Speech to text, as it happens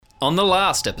On the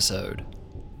last episode,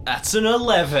 That's an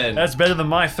 11. That's better than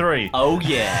my 3. Oh,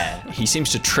 yeah. he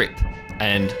seems to trip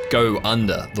and go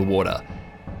under the water,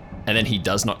 and then he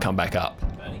does not come back up.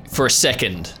 For a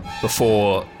second,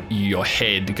 before your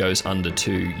head goes under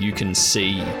too, you can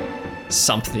see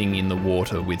something in the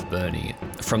water with Bernie.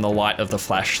 From the light of the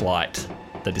flashlight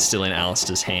that is still in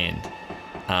Allister's hand,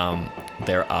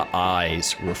 there are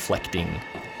eyes reflecting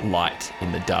light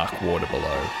in the dark water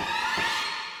below.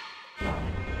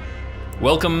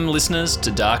 Welcome, listeners,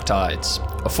 to Dark Tides,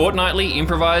 a fortnightly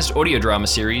improvised audio drama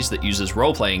series that uses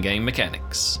role-playing game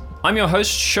mechanics. I'm your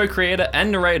host, show creator,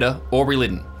 and narrator, Aubrey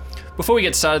Liddon. Before we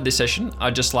get started this session,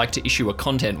 I'd just like to issue a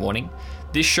content warning.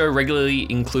 This show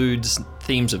regularly includes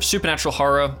themes of supernatural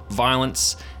horror,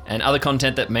 violence, and other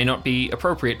content that may not be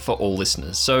appropriate for all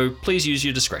listeners, so please use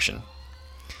your discretion.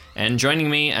 And joining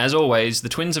me, as always, the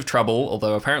twins of trouble,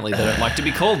 although apparently they don't like to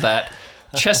be called that,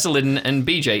 Chester Liddon and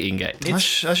BJ Ingate. I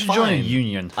should join a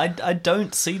union. I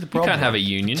don't see the You problem. can't have a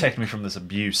union. Protect me from this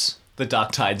abuse. The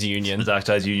Dark Tides Union. The Dark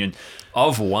Tides Union.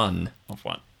 Of one.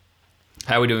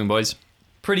 How are we doing, boys?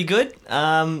 Pretty good.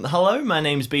 Hello, my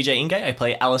name's BJ Ingate. I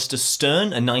play Allister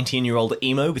Stern, a 19-year-old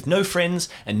emo with no friends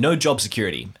and no job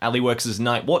security. Ali works as a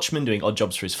night watchman doing odd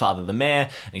jobs for his father, the mayor,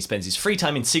 and he spends his free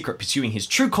time in secret pursuing his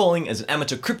true calling as an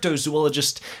amateur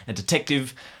cryptozoologist and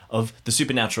detective of the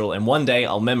supernatural. And one day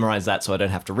I'll memorize that so I don't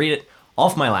have to read it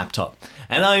off my laptop.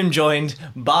 And I'm joined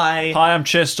by... Hi, I'm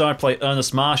Chester. I play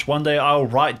Ernest Marsh. One day I'll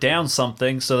write down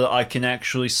something so that I can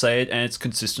actually say it and it's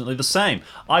consistently the same.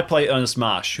 I play Ernest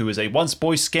Marsh, who is a once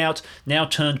Boy Scout, now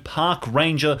turned park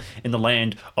ranger in the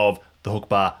land of the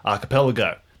Hookba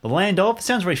Archipelago. The land of? It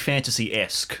sounds very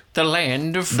fantasy-esque. The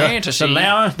land of fantasy.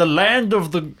 The land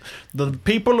of the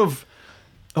people of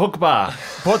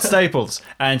Hookba, Port Staples.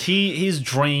 And his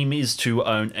dream is to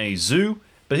own a zoo.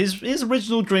 But his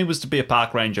original dream was to be a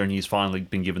park ranger, and he's finally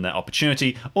been given that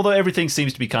opportunity, although everything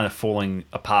seems to be kind of falling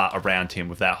apart around him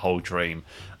with that whole dream.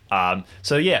 Fun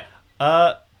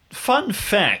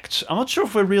fact. I'm not sure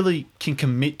if we really can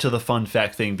commit to the fun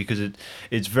fact thing, because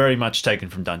it's very much taken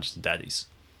from Dungeons and Daddies.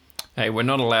 Hey, we're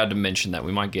not allowed to mention that.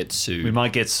 We might get sued.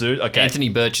 Okay. Anthony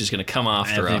Birch is going to come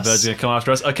after us. Anthony Birch is going to come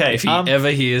after us. Okay. If he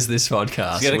ever hears this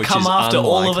podcast, He's going to come after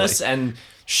all of us and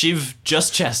shiv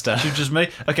just Chester. Shiv just me?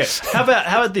 Okay. How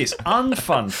about this?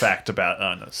 Unfun fact about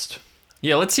Ernest.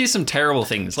 Yeah, let's hear some terrible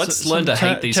things. Let's learn to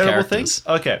hate these terrible characters. Things?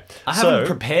 Okay. I haven't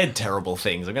prepared terrible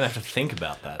things. I'm going to have to think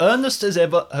about that. Ernest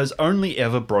has only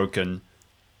ever broken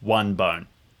one bone.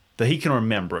 That he can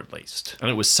remember, at least.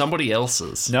 And it was somebody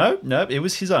else's. No, it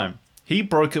was his own. He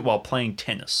broke it while playing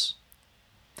tennis.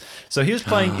 So he was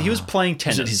playing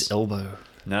tennis. Was it his elbow?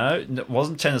 No, it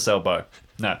wasn't tennis elbow.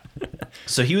 No.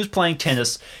 So he was playing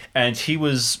tennis, and he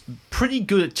was pretty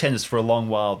good at tennis for a long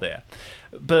while there.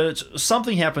 But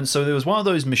something happened, so there was one of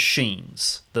those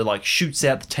machines that like shoots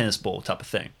out the tennis ball type of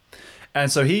thing. And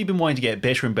so he'd been wanting to get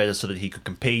better and better so that he could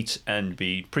compete and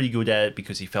be pretty good at it,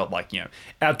 because he felt like,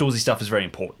 outdoorsy stuff is very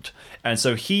important. And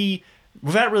so he,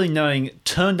 without really knowing,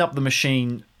 turned up the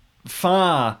machine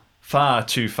far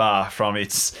too far from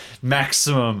its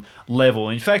maximum level.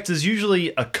 In fact, there's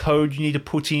usually a code you need to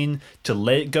put in to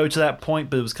let it go to that point,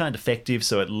 but it was kind of effective,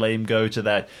 so it let him go to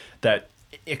that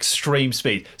extreme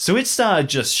speed. So it started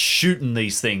just shooting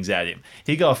these things at him.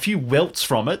 He got a few welts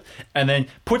from it, and then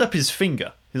put up his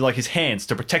finger, like his hands,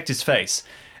 to protect his face.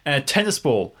 And a tennis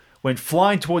ball went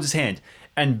flying towards his hand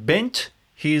and bent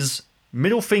his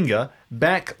middle finger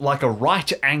back like a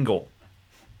right angle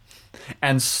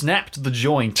and snapped the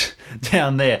joint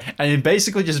down there, and it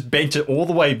basically just bent it all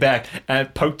the way back, and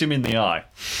it poked him in the eye.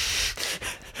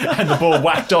 And the ball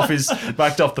whacked off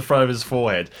the front of his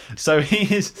forehead. So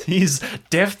he's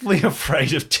definitely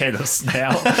afraid of tennis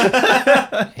now.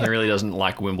 He really doesn't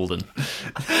like Wimbledon.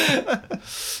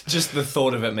 Just the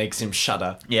thought of it makes him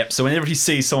shudder. Yep. So whenever he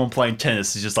sees someone playing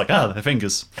tennis, he's just like, their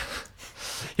fingers.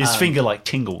 His finger like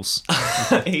tingles.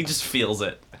 He just feels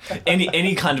it.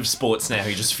 Any kind of sports now,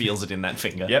 he just feels it in that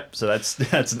finger. Yep. So that's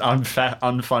an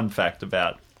unfun fact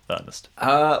about Ernest.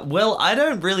 Well, I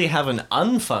don't really have an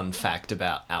unfun fact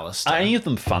about Allister. Are any of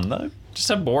them fun though? Just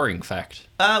a boring fact.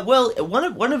 Well,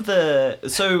 one of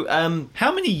the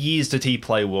how many years did he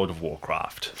play World of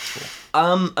Warcraft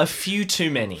for? A few too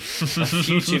many.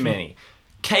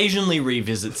 Occasionally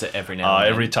revisits it every now and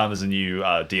then. Every time there's a new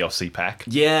DLC pack.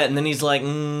 Yeah, and then he's like,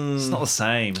 it's not the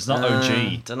same. It's not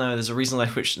OG. Don't know. There's a reason I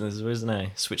switched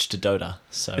to Dota.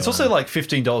 So it's also like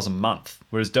 $15 a month,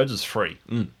 whereas Dota's free.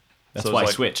 That's why I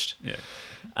switched. Yeah.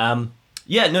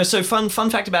 So fun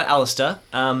fact about Allister.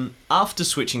 After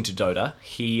switching to Dota,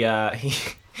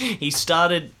 he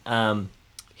started.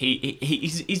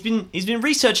 He's been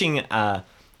researching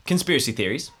conspiracy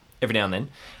theories every now and then.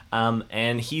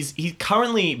 And he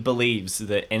currently believes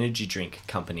that energy drink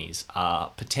companies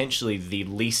are potentially the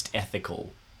least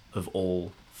ethical of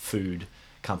all food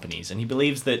companies, and he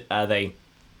believes that they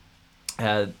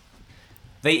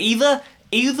either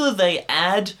they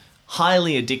add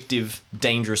highly addictive,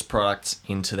 dangerous products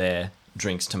into their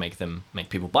drinks to make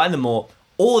people buy them more,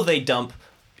 or they dump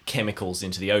chemicals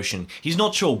into the ocean. He's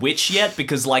not sure which yet,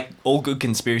 because like all good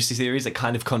conspiracy theories, it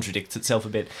kind of contradicts itself a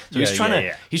bit. So he's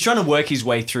trying to work his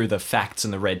way through the facts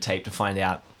and the red tape to find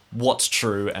out what's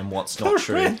true and what's not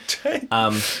true. Red tape.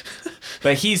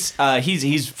 But he's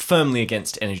firmly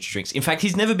against energy drinks. In fact,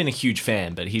 he's never been a huge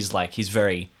fan, but he's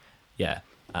very okay.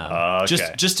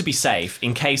 just to be safe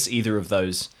in case either of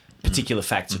those particular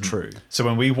facts are true. So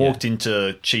when we walked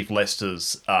into Chief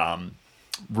Lester's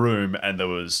room and there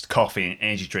was coffee and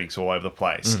energy drinks all over the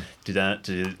place, did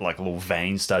like a little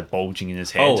vein start bulging in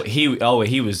his head? He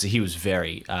was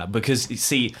very because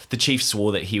see, the chief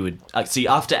swore that he would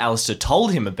after Allister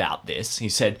told him about this, he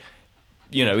said,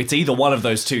 it's either one of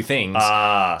those two things.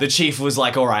 The chief was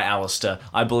like, all right, Allister,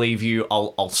 I believe you.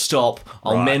 I'll stop.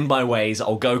 I'll mend my ways.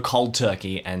 I'll go cold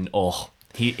turkey. And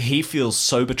he feels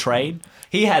so betrayed.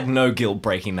 He had no guilt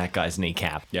breaking that guy's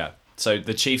kneecap. Yeah. So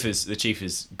the chief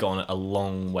has gone a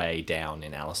long way down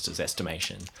in Allister's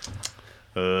estimation.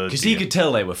 Because he could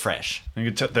tell they were fresh. You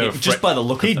could tell they were just by the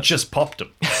look of them. He just popped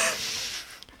them.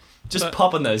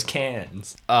 Popping those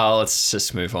cans. Let's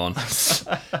just move on.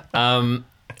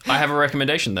 I have a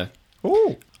recommendation, though.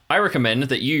 Ooh. I recommend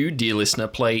that you, dear listener,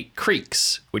 play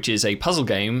Creeks, which is a puzzle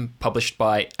game published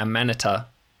by Amanita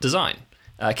Design.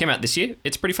 Came out this year.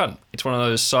 It's pretty fun. It's one of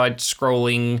those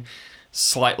side-scrolling,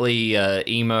 slightly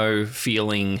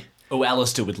emo-feeling... Oh,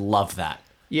 Allister would love that.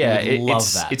 Yeah,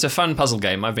 it's a fun puzzle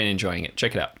game. I've been enjoying it.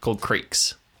 Check it out. Called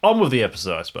Creeks. On with the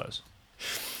episode, I suppose.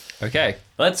 Okay.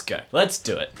 Let's go. Let's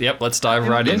do it. Yep, let's dive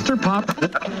right in. Mr. Pop.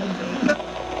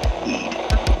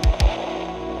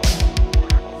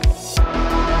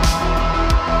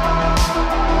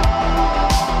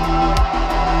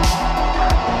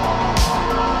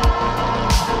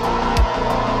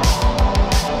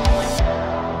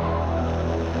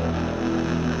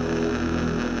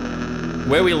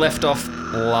 Where we left off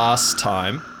last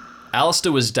time,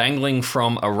 Allister was dangling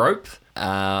from a rope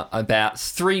about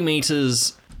 3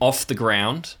 meters off the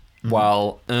ground,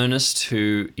 while Ernest,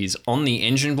 who is on the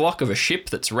engine block of a ship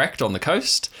that's wrecked on the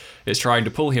coast, is trying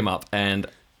to pull him up. And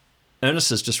Ernest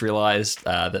has just realized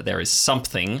that there is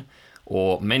something,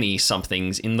 or many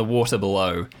somethings, in the water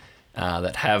below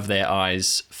that have their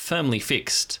eyes firmly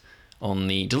fixed on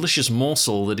the delicious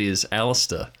morsel that is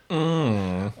Allister.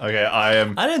 Okay, I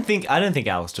don't think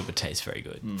Allister would taste very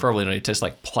good. Probably not. It tastes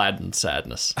like plaid and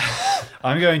sadness.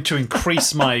 I'm going to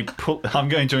increase my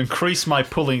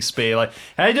pulling speed. Like,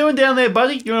 how you doing down there,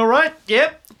 buddy? You all right?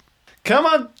 Yep. Come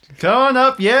on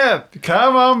up. Yeah,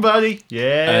 come on, buddy.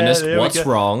 Yeah. Ernest, what's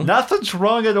wrong? Nothing's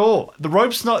wrong at all. The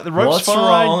rope's fine. What's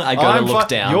wrong? I gotta look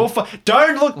down. You're fine.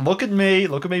 Don't look. Look at me.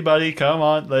 Look at me, buddy. Come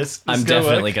on. Let's I'm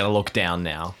definitely gonna look down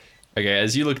now. Okay,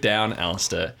 as you look down,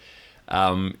 Allister,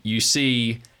 you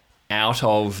see out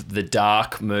of the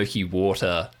dark, murky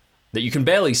water that you can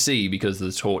barely see because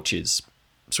the torch is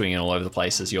swinging all over the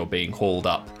place as you're being hauled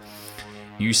up.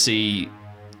 You see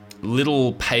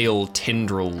little pale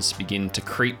tendrils begin to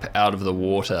creep out of the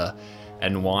water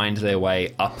and wind their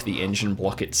way up the engine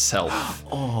block itself,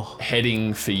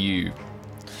 heading for you.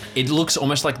 It looks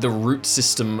almost like the root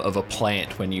system of a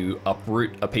plant when you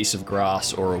uproot a piece of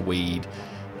grass or a weed.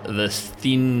 The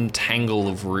thin tangle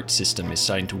of root system is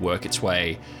starting to work its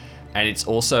way, and it's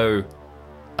also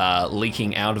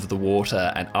leaking out of the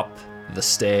water and up the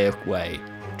stairway,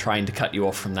 trying to cut you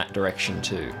off from that direction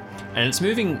too. And it's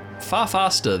moving far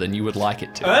faster than you would like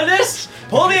it to. Ernest,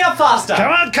 pull me up faster!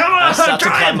 Come on! I start to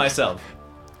climb myself.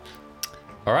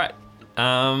 All right.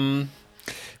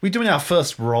 We doing our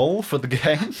first roll for the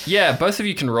game? Yeah, both of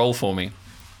you can roll for me.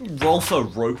 Roll for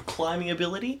rope climbing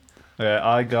ability? Okay,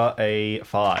 I got a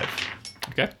 5.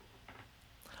 Okay.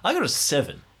 I got a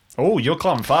 7. Oh, you're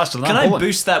climbing faster than Can I'm I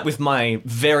boost that with my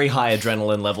very high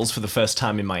adrenaline levels for the first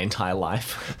time in my entire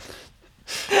life?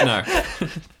 No.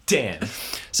 Damn.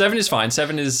 7 is fine.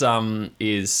 7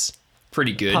 is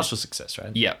pretty good. Partial success,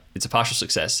 right? Yeah, it's a partial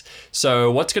success. So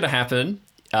what's going to happen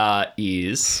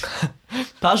is...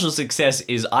 Partial success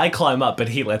is I climb up, but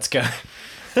he lets go.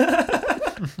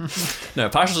 No,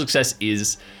 partial success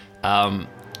is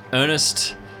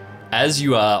Ernest, as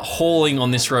you are hauling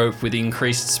on this rope with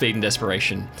increased speed and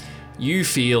desperation, you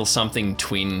feel something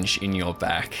twinge in your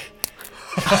back.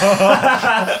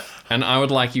 And I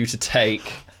would like you to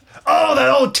take... Oh, that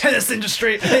old tennis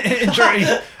injury.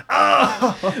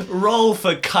 Roll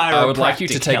for chiropractic I would like you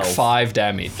to take health. 5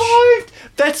 damage. 5?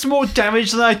 That's more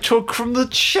damage than I took from the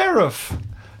sheriff.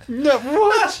 No,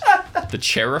 what? The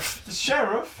sheriff? The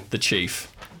sheriff? The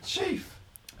chief. Chief.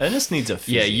 Ernest needs a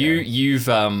physio. Yeah,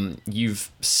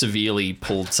 you've severely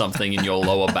pulled something in your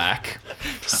lower back.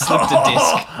 Slipped a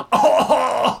disc.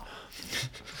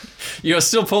 You're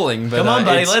still pulling, but Come on,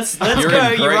 buddy, it's- let's you're go.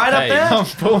 in You great right up pain. there? I'm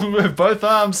pulling with both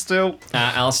arms still.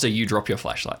 Alistair, you drop your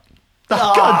flashlight.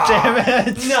 God damn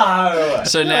it. No.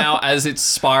 So now, as it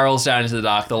spirals down into the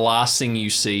dark, the last thing you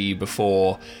see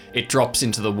before it drops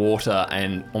into the water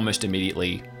and almost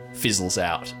immediately fizzles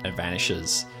out and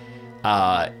vanishes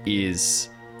is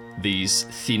these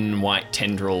thin white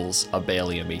tendrils are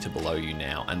barely a meter below you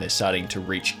now, and they're starting to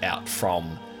reach out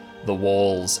from the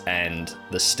walls and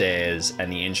the stairs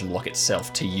and the engine block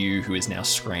itself to you, who is now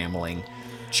scrambling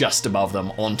just above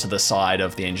them onto the side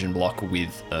of the engine block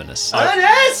with Ernest.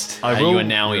 Ernest! I And will, you are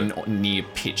now in near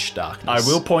pitch darkness. I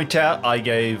will point out I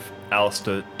gave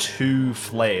Allister 2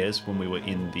 flares when we were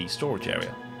in the storage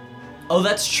area. Oh,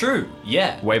 that's true.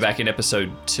 Yeah. Way back in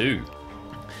episode 2.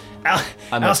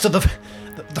 Allister, the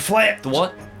flare. The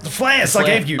what? The flares I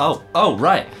Flare. gave you. Oh,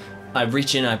 right. I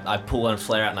reach in, I pull one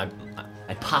flare out, and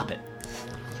I pop it.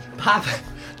 Pop it.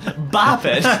 Bop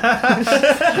it.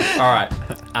 All right.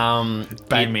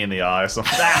 Bang me in the eye or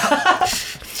something.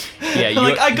 Yeah, I'm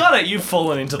like, I got it. You've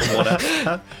fallen into the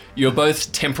water. you're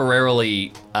both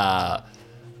temporarily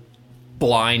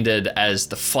blinded as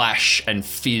the flash and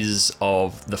fizz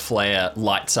of the flare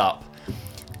lights up.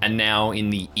 And now in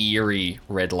the eerie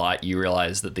red light, you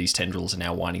realize that these tendrils are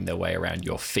now winding their way around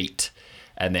your feet,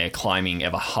 and they're climbing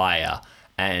ever higher,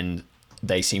 and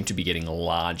they seem to be getting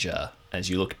larger. As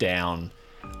you look down,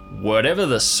 whatever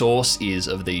the source is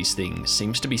of these things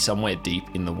seems to be somewhere deep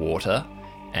in the water,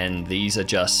 and these are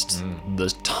just the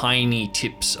tiny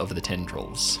tips of the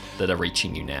tendrils that are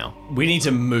reaching you now. We need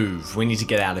to move. We need to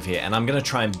get out of here. And I'm going to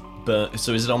try and burn...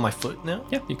 So is it on my foot now?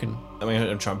 Yeah, you can. I'm going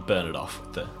to try and burn it off.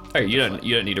 With the... Oh, you don't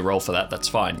need to roll for that. That's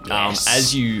fine. Yes.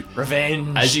 As you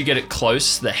Revenge. get it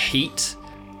close, the heat,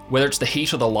 whether it's the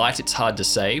heat or the light, it's hard to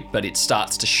say, but it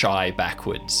starts to shy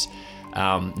backwards.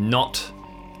 Not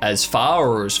as far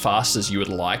or as fast as you would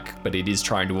like, but it is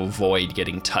trying to avoid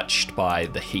getting touched by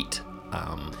the heat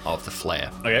of the flare.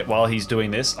 Okay, while he's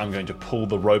doing this, I'm going to pull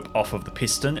the rope off of the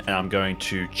piston and I'm going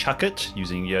to chuck it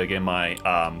using again my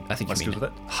I think my you skills mean with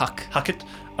it. huck. it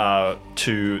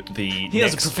to the has a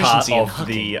next part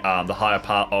proficiency in of the higher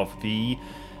part of the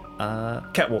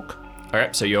catwalk. All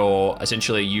right, so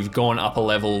you've gone up a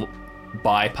level,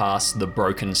 bypassed the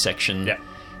broken section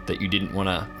that you didn't want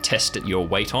to test at your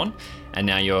weight on, and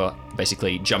now you're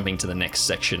basically jumping to the next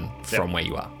section from where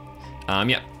you are.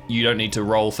 You don't need to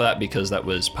roll for that because that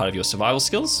was part of your survival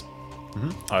skills.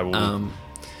 I will.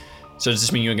 So does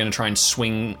this mean you're going to try and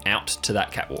swing out to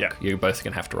that catwalk? Yeah. You're both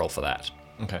going to have to roll for that.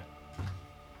 Okay.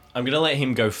 I'm going to let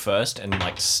him go first and,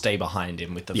 stay behind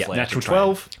him with the flare. Natural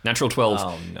 12. Natural 12.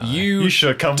 Oh, no. You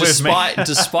should come with me.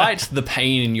 Despite the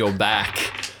pain in your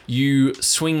back, you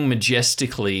swing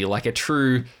majestically like a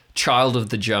true child of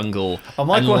the jungle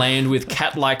and land with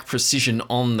cat-like precision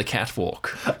on the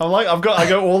catwalk. I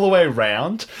go all the way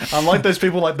around. I'm like those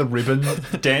people like the ribbon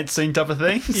dance scene type of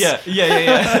things. Yeah.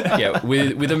 Yeah,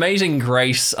 with amazing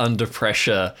grace under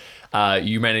pressure,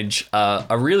 you manage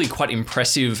a really quite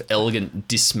impressive, elegant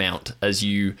dismount as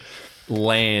you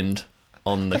land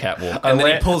on the catwalk. And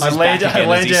then he pulls his back again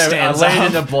as he stands I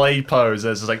land up. in a blade pose.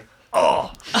 It's just like,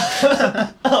 Out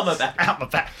my back. out my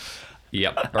back.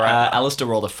 Yep. All right. Alistair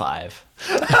rolled a 5.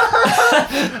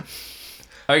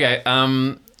 Okay.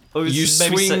 Or You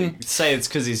maybe swing. say it's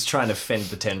because he's trying to fend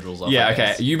the tendrils off. Yeah, I okay.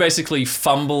 guess. You basically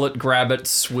fumble it, grab it,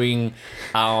 swing,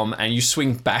 and you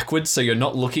swing backwards, so you're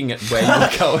not looking at where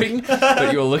you're going,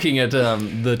 but you're looking at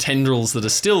the tendrils that are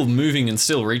still moving and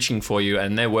still reaching for you,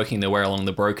 and they're working their way along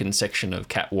the broken section of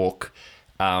catwalk,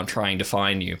 trying to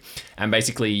find you. And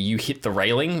basically, you hit the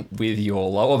railing with your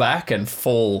lower back and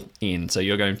fall in, so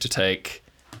you're going to take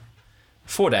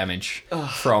 4 damage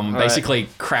from basically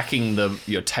cracking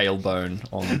your tailbone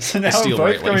on So the now we're steel both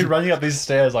going to be railing. running up these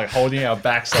stairs, holding our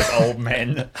backs like old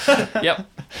men. Yep.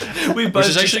 We both Which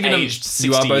is just actually going aged to. 60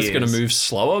 You are both years. going to move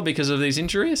slower because of these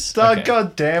injuries. Oh, Okay.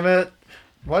 God damn it.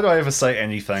 Why do I ever say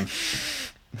anything?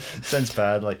 Sounds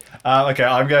bad. Okay,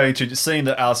 I'm going to, seeing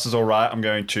that Alistair's all right, I'm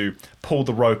going to pull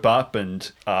the rope up and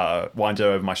wind it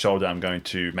over my shoulder. I'm going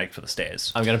to make for the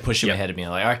stairs. I'm going to push him ahead of me.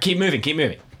 I'm like, all right, keep moving.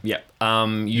 Yep. You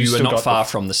are still not got far the-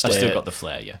 from the stair. I've still got the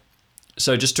flare, yeah.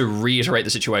 So just to reiterate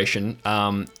the situation,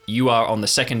 you are on the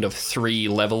second of 3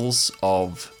 levels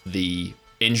of the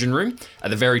engine room.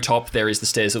 At the very top, there is the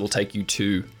stairs that will take you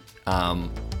to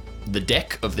the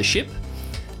deck of the ship,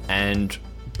 and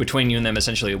between you and them,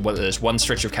 essentially, there's one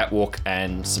stretch of catwalk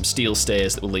and some steel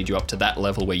stairs that will lead you up to that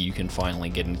level where you can finally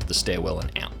get into the stairwell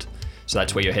and out. So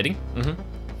that's where you're heading. Mm-hmm.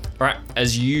 All right,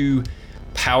 as you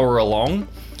power along,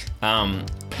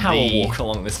 walk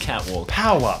along this catwalk.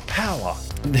 Power.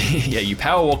 Yeah, you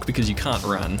power walk because you can't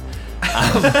run.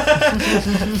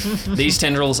 These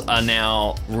tendrils are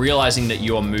now realizing that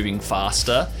you're moving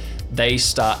faster. They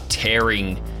start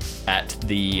tearing at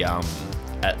the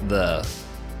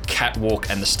catwalk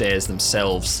and the stairs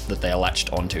themselves that they are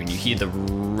latched onto, and you hear the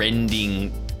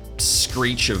rending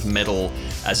screech of metal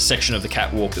as a section of the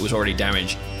catwalk that was already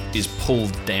damaged is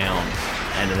pulled down,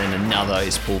 and then another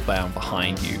is pulled down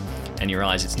behind you, and you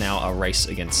realize it's now a race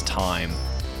against time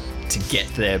to get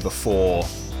there before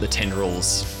the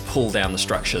tendrils pull down the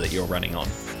structure that you're running on.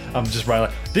 I'm just right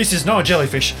like, this is not a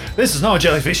jellyfish. This is not a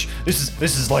jellyfish. This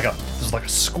is like a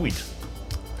squid.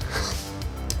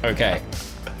 Okay.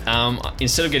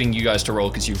 Instead of getting you guys to roll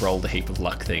because you've rolled a heap of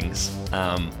luck things,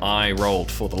 I rolled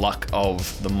for the luck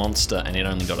of the monster and it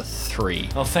only got a 3.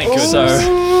 Oh, thank goodness.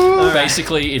 So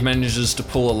basically it manages to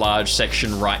pull a large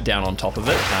section right down on top of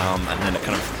it, and then it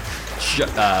kind of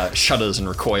shudders and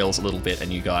recoils a little bit,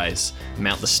 and you guys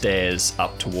mount the stairs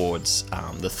up towards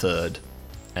the third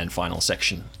and final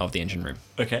section of the engine room.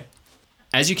 Okay.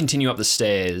 As you continue up the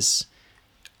stairs,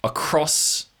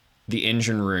 across the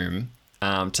engine room,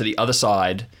 to the other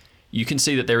side, you can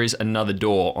see that there is another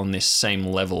door on this same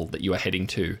level that you are heading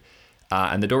to,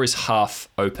 and the door is half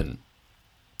open.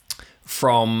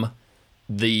 From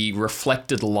the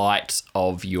reflected light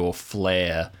of your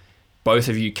flare, both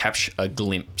of you catch a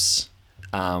glimpse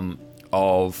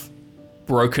of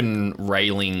broken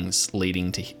railings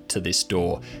leading to this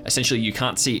door. Essentially, you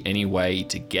can't see any way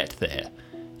to get there.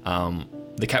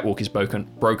 The catwalk is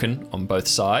broken on both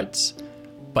sides,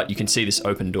 but you can see this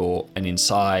open door, and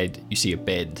inside you see a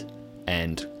bed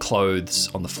and clothes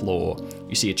on the floor.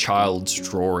 You see a child's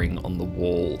drawing on the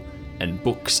wall and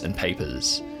books and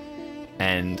papers.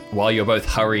 And while you're both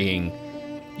hurrying,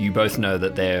 you both know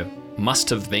that there must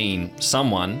have been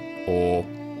someone, or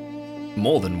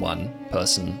more than one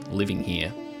person, living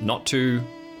here not too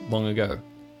long ago.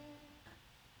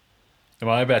 Am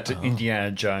I about to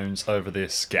Indiana Jones over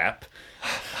this gap?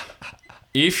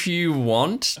 If you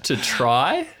want to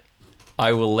try,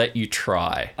 I will let you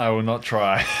try. I will not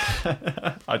try.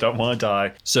 I don't want to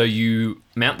die. So you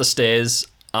mount the stairs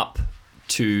up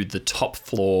to the top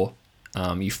floor.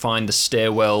 You find the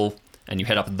stairwell and you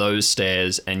head up those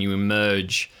stairs and you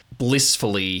emerge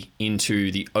blissfully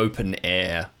into the open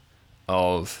air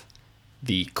of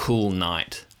the cool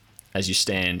night as you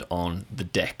stand on the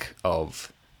deck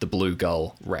of the Blue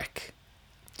Gull wreck.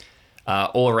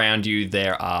 All around you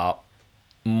there are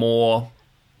more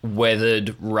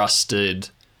weathered, rusted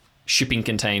shipping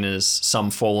containers, some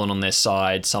fallen on their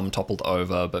side, some toppled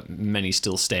over, but many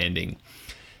still standing.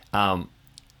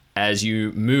 As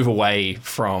you move away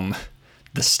from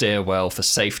the stairwell for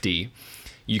safety,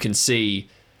 you can see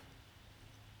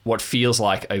what feels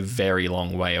like a very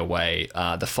long way away,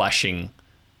 the flashing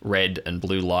red and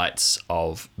blue lights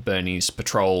of Bernie's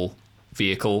patrol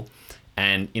vehicle,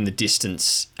 and in the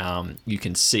distance you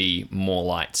can see more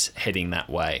lights heading that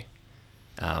way,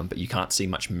 but you can't see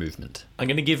much movement. I'm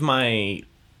going to give my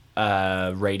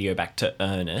radio back to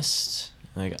Ernest.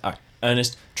 All right,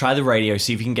 Ernest, try the radio,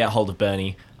 see if you can get hold of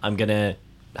Bernie. I'm going to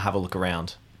have a look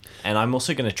around. And I'm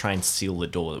also going to try and seal the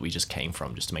door that we just came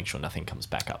from, just to make sure nothing comes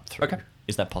back up through. Okay.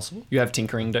 Is that possible? You have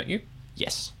tinkering, don't you?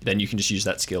 Yes. Then you can just use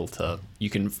that skill to...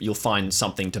 You'll find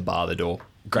something to bar the door.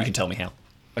 Great. You can tell me how.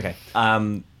 Okay.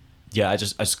 Yeah, I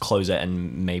just close it,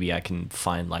 and maybe I can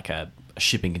find like a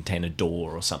shipping container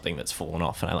door or something that's fallen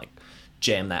off, and I like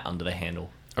jam that under the handle.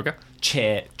 Okay.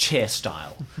 Chair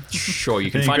style. Sure,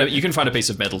 you can find a piece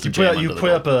of metal to jam under the door. You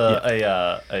put up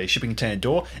a shipping container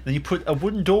door, and then you put a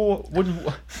wooden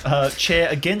chair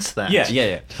against that.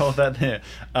 Yeah. Hold that there.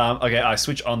 Okay, I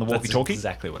switch on the walkie-talkie. That's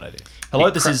exactly what I do. Hello,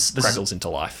 It crackles into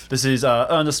life. This is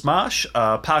Ernest Marsh,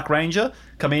 park ranger.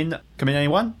 Come in,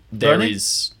 anyone? There Bernie?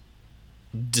 is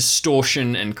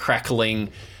distortion and crackling,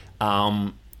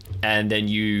 and then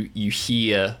you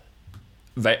hear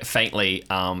faintly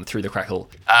through the crackle.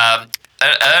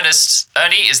 Ernie,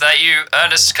 is that you?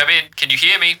 Ernest, come in. Can you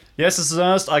hear me? Yes, this is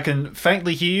Ernest. I can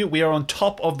faintly hear you. We are on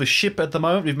top of the ship at the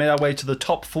moment. We've made our way to the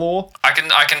top floor. I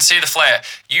can see the flare.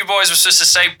 You boys were supposed to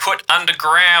stay put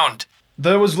underground.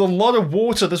 There was a lot of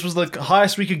water. This was the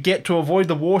highest we could get to avoid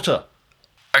the water.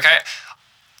 Okay.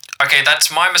 Okay,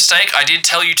 that's my mistake. I did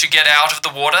tell you to get out of the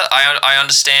water. I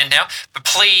understand now. But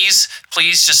please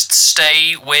just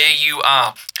stay where you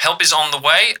are. Help is on the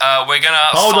way. We're going to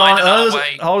find another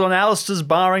way. Hold on, Allister's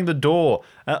barring the door.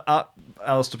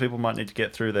 Allister, people might need to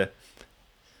get through there.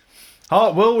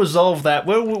 Oh, we'll resolve that.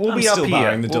 We'll be up still here.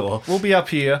 barring the door. We'll be up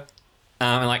here.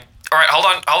 And like, all right, hold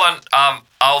on.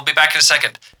 I'll be back in a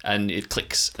second. And it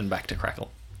clicks and back to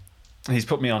crackle. He's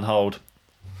put me on hold.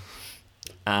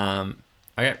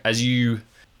 Okay, as you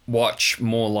watch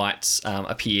more lights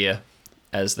appear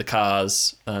as the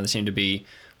cars, there seem to be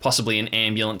possibly an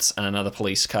ambulance and another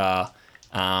police car,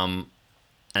 and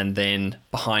then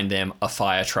behind them a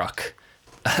fire truck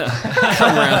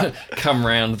come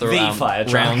round the fire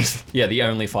truck. Yeah, the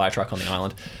only fire truck on the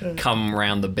island, come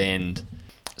round the bend.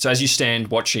 So as you stand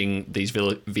watching these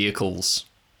vehicles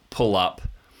pull up,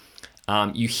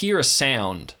 you hear a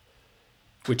sound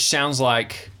which sounds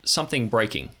like something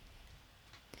breaking.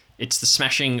 It's the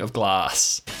smashing of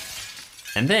glass.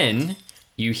 And then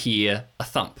you hear a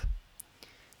thump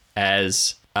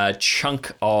as a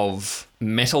chunk of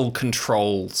metal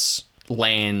controls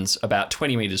lands about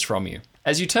 20 meters from you.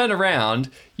 As you turn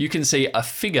around, you can see a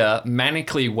figure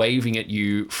manically waving at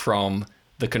you from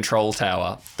the control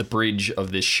tower, the bridge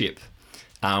of this ship,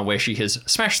 where she has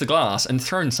smashed the glass and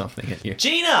thrown something at you.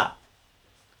 Gina!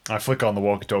 I flick on the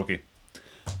walkie-talkie.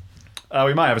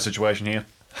 We might have a situation here.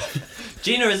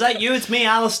 Gina, is that you? It's me,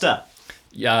 Allister.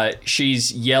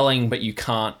 She's yelling, but you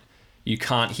can't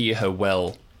hear her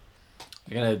well.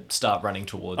 You're going to start running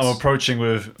towards... I'm approaching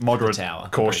with moderate tower,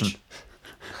 caution.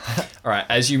 All right,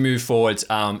 as you move forwards,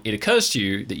 it occurs to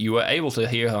you that you were able to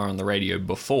hear her on the radio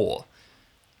before.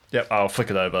 Yep, I'll flick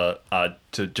it over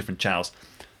to different channels.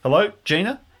 Hello,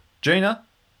 Gina? Gina?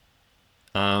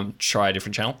 Try a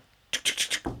different channel.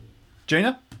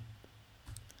 Gina?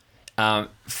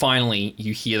 Finally,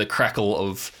 you hear the crackle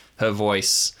of her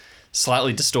voice,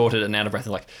 slightly distorted and out of breath,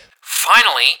 like,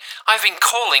 "Finally, I've been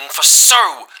calling for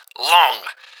so long.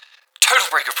 Total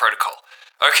break of protocol.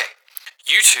 Okay,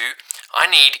 you two, I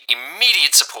need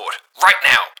immediate support right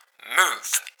now.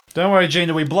 Move." Don't worry,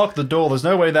 Gina, we blocked the door. There's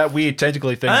no way that weird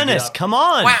tentacly thing... Ernest, come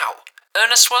on! Wow,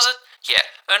 Ernest was it? Yeah,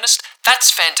 Ernest, that's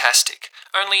fantastic.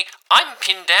 Only I'm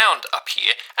pinned down up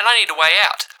here and I need a way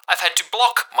out. I've had to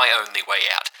block my only way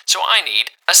out, so I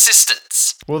need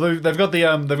assistance. Well, they've got the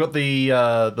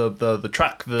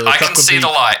truck. I can see the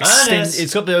lights.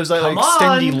 It's got those like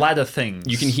extendy ladder things.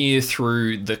 You can hear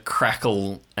through the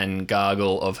crackle and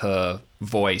gargle of her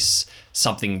voice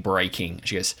something breaking.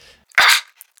 She goes,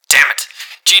 "Damn it,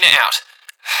 Gina out.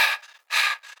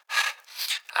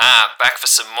 Back for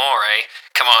some more, eh?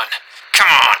 Come on.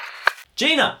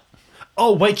 Gina!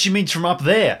 Oh, wait, you mean from up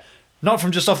there? Not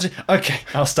from just off the... Okay,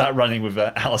 I'll start running with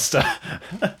Allister.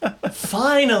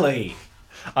 Finally!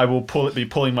 I will be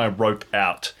pulling my rope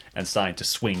out and starting to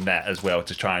swing that as well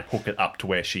to try and hook it up to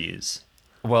where she is.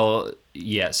 Well,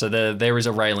 yeah, so there is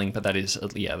a railing, but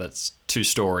that's 2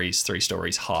 stories, 3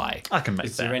 stories high. I can make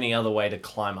Is that. there any other way to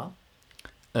climb up?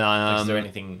 Is there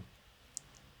anything...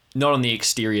 Not on the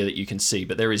exterior that you can see,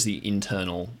 but there is the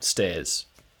internal stairs.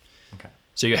 Okay.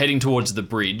 So you're heading towards the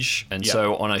bridge, and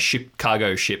so on a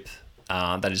cargo ship,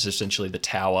 that is essentially the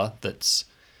tower that's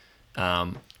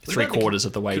 3/4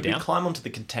 of the way down. Could we climb onto the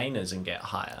containers and get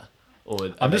higher?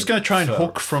 Or I'm just going to try and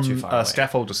hook from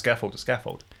scaffold to scaffold to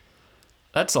scaffold.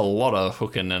 That's a lot of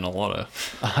hooking and a lot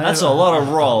of... That's a lot of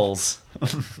rolls.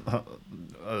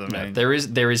 No, there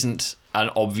isn't an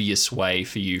obvious way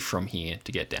for you from here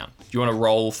to get down. Do you want to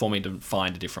roll for me to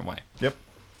find a different way? Yep.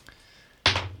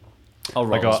 I'll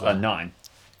roll I got as well. a 9.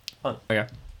 Oh. Okay.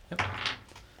 Yep.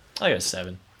 I got a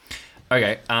 7.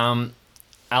 Okay.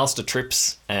 Alistair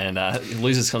trips and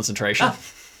loses concentration.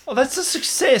 Oh, that's a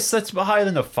success. That's higher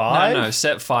than a 5. No,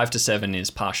 set 5 to 7 is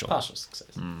partial. Partial success.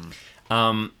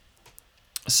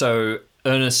 So,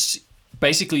 Ernest,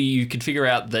 basically you could figure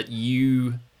out that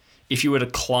if you were to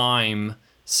climb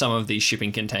some of these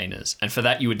shipping containers, and for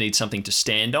that you would need something to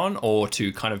stand on or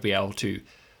to kind of be able to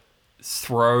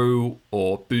throw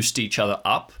or boost each other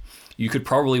up, you could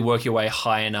probably work your way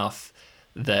high enough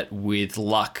that with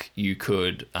luck you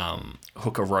could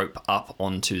hook a rope up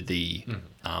onto the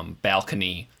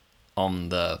balcony on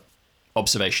the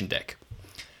observation deck.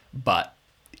 But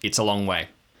it's a long way.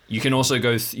 You can also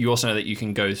you also know that you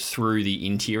can go through the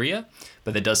interior,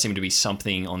 but there does seem to be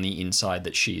something on the inside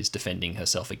that she is defending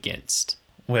herself against.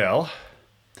 Well,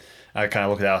 I kind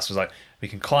of look at Alice and was like, we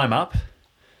can climb up,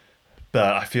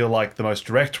 but I feel like the most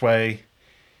direct way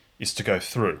is to go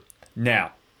through.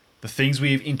 Now, the things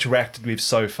we've interacted with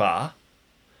so far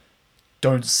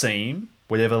don't seem,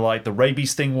 whatever like the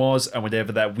rabies thing was and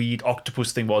whatever that weird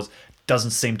octopus thing was,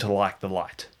 doesn't seem to like the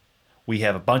light. we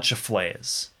have a bunch of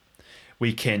flares.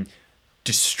 We can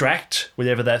distract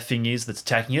whatever that thing is that's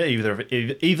attacking it, either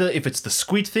if it's the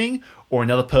squid thing or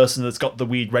another person that's got the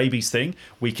weird rabies thing.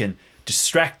 We can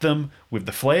distract them with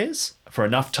the flares for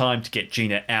enough time to get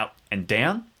Gina out and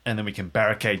down, and then we can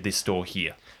barricade this door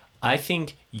here. I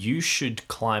think you should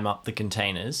climb up the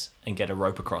containers and get a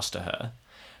rope across to her.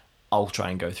 I'll try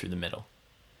and go through the middle.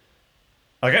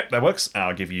 Okay, that works.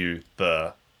 I'll give you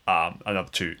the another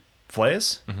 2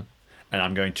 flares, and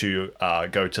I'm going to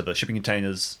go to the shipping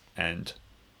containers and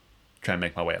try and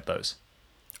make my way up those.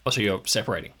 Oh, so you're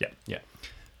separating? Yeah.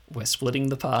 We're splitting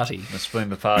the party. Let's split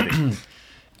the party.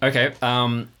 Okay.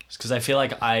 Because I feel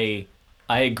like I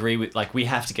agree with, like, we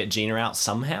have to get Gina out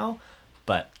somehow,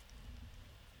 but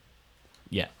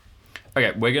yeah.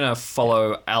 Okay, we're going to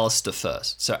follow Allister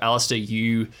first. So, Allister,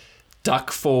 you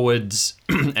duck forwards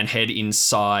and head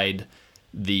inside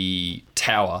the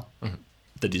tower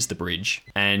that is the bridge.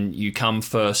 And you come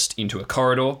first into a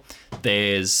corridor.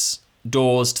 There's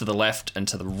doors to the left and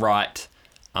to the right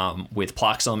with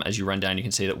plaques on them. As you run down, you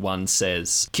can see that one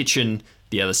says kitchen,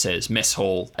 the other says mess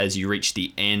hall. As you reach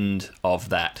the end of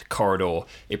that corridor,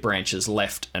 it branches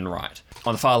left and right.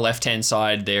 On the far left-hand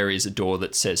side, there is a door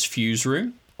that says fuse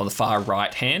room. On the far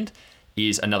right-hand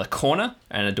is another corner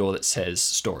and a door that says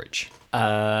storage.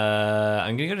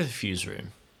 I'm going to go to the fuse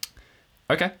room.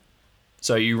 Okay.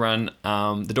 So you run,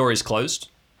 the door is closed.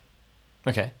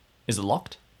 Okay. Is it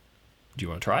locked? Do you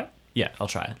want to try it? Yeah, I'll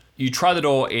try it. You try the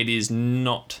door, it is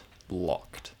not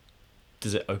locked.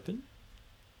 Does it open?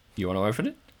 You want to open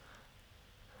it?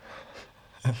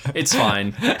 It's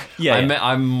fine. Yeah.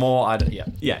 I'm more, yeah.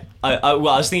 Yeah. I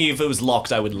was thinking if it was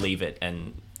locked, I would leave it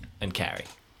and carry.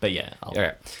 But yeah.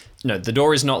 Okay. No, the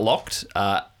door is not locked.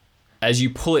 As you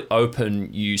pull it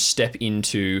open, you step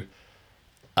into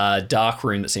a dark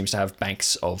room that seems to have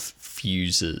banks of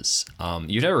fuses.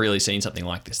 You've never really seen something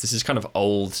like this. This is kind of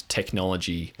old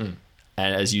technology.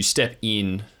 And as you step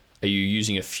in, are you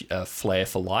using a flare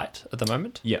for light at the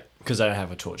moment? Yeah, because I don't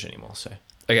have a torch anymore, so.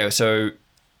 Okay, so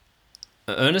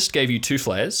Ernest gave you 2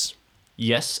 flares.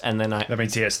 Yes, and then That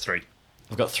means he has 3.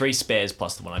 I've got 3 spares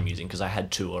plus the one I'm using because I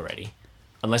had 2 already.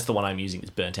 Unless the one I'm using is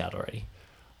burnt out already.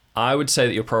 I would say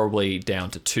that you're probably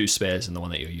down to 2 spares in the one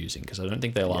that you're using because I don't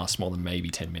think they last more than maybe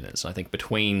 10 minutes. I think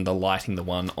between the lighting the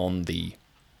one on the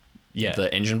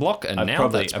engine block and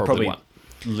that's probably one.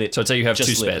 So I'd say you have 2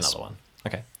 spares. Another one.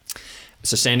 Okay.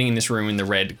 So standing in this room in the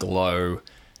red glow,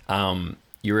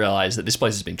 you realize that this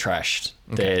place has been trashed.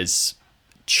 Okay. There's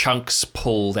chunks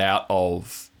pulled out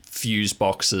of fuse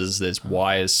boxes. There's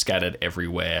wires scattered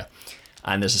everywhere.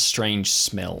 And there's a strange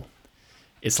smell.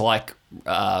 It's like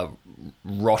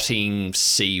rotting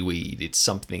seaweed. It's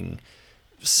something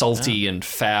salty and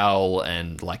foul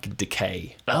and like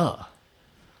decay. Oh.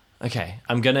 Okay.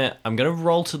 I'm gonna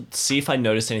roll to see if I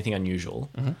notice anything unusual.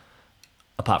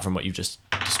 Apart from what you just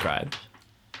described.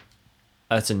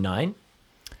 That's a 9.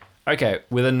 Okay,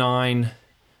 with a 9,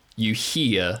 you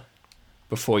hear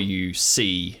before you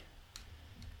see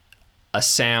a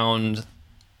sound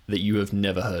that you have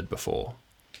never heard before.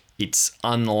 It's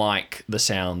unlike the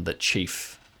sound that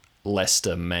Chief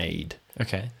Lester made.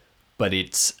 Okay. But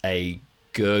it's a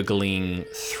gurgling,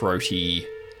 throaty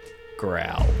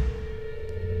growl.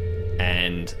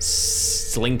 And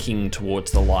slinking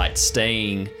towards the light,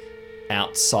 staying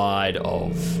outside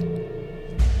of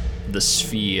the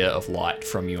sphere of light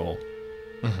from your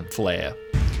flare,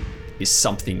 is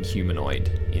something humanoid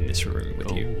in this room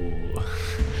with you.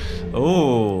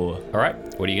 Oh. All right,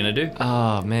 what are you going to do?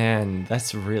 Oh, man,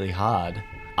 that's really hard.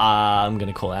 I'm going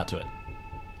to call out to it.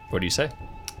 What do you say?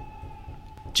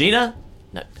 Gina?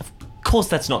 No, of course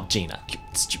that's not Gina. You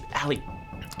stupid Allie.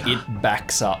 It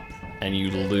backs up and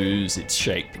you lose its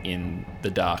shape in the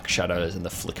dark shadows and the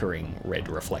flickering red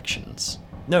reflections.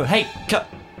 No, hey,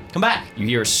 come back. You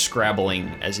hear a scrabbling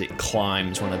as it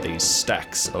climbs one of these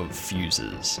stacks of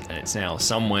fuses, and it's now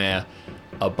somewhere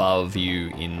above you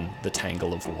in the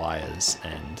tangle of wires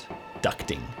and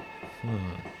ducting.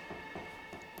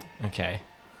 Okay.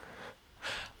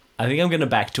 I think I'm going to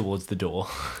back towards the door.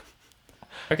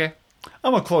 Okay.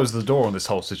 I'm going to close the door on this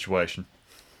whole situation.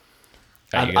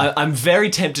 I'm very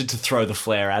tempted to throw the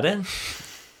flare at it.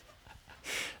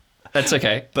 That's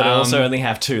okay. But I also only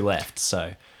have 2 left,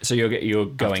 so... So you're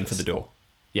going for the door.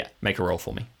 Yeah. Make a roll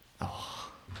for me.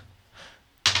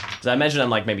 So I imagine I'm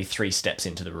like maybe 3 steps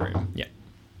into the room. Yeah.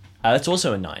 That's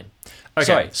also a 9.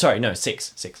 Okay. Sorry, no,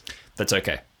 6. That's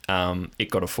okay. It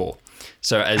got a 4.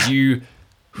 So as you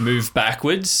move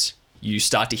backwards, you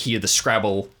start to hear the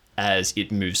scrabble as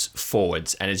it moves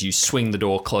forwards, and as you swing the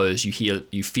door closed,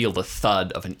 you feel the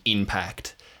thud of an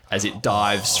impact as it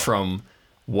dives from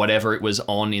whatever it was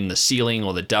on in the ceiling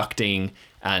or the ducting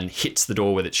and hits the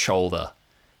door with its shoulder.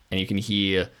 And you can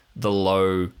hear the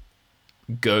low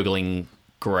gurgling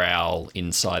growl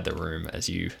inside the room as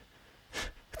you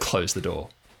close the door.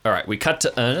 All right, we cut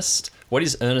to Ernest. What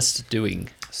is Ernest doing?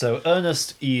 So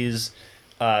Ernest is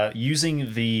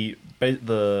using the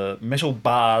metal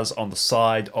bars on the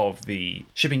side of the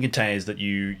shipping containers that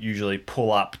you usually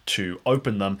pull up to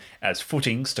open them as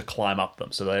footings to climb up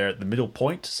them. So they're at the middle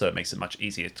point, so it makes it much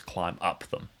easier to climb up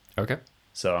them. Okay.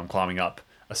 So I'm climbing up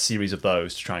a series of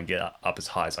those to try and get up as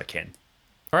high as I can.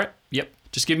 All right, yep.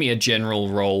 Just give me a general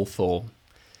roll for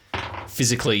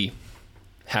physically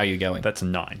how you're going. That's a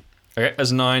 9. Okay,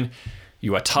 as a 9,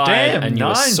 you are tired and you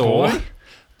are sore. Boy.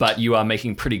 But you are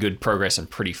making pretty good progress and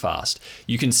pretty fast.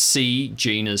 You can see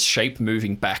Gina's shape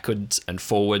moving backwards and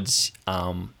forwards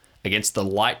against the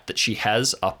light that she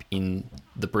has up in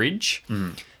the bridge.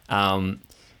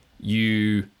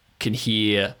 You can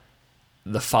hear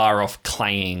the far-off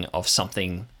clanging of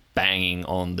something banging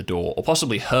on the door, or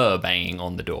possibly her banging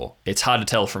on the door. It's hard to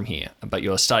tell from here, but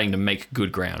you're starting to make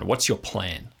good ground. What's your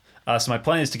plan? So my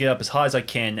plan is to get up as high as I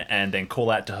can and then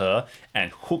call out to her and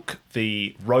hook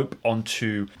the rope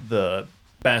onto the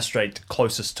balustrade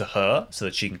closest to her so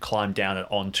that she can climb down and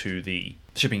onto the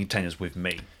shipping containers with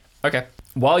me. Okay.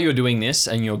 While you're doing this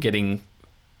and you're getting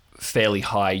fairly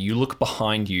high, you look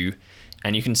behind you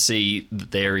and you can see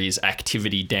that there is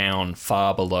activity down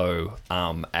far below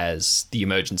as the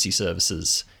emergency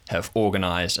services have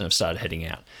organised and have started heading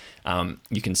out.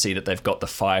 You can see that they've got the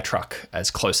fire truck as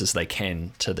close as they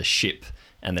can to the ship,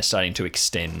 and they're starting to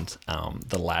extend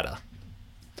the ladder.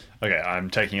 Okay, I'm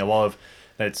taking a lot of...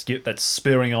 That's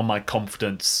spurring on my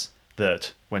confidence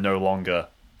that we're no longer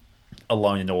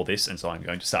alone in all this, and so I'm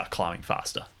going to start climbing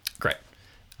faster. Great.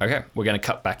 Okay, we're going to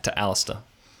cut back to Allister.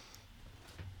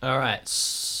 All right.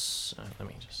 So let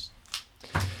me just...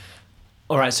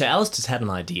 All right, so Allister's had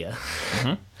an idea.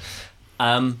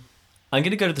 I'm going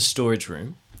to go to the storage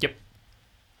room. Yep.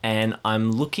 And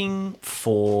I'm looking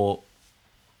for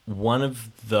one of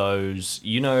those...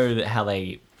 You know how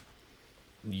they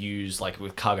use, like,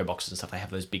 with cargo boxes and stuff, they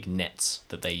have those big nets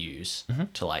that they use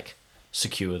to, like,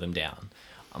 secure them down.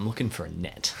 I'm looking for a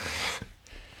net.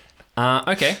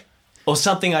 Okay. Or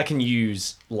something I can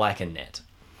use like a net.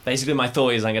 Basically, my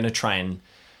thought is I'm going to try and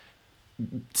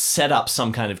set up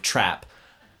some kind of trap,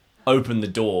 open the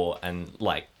door, and,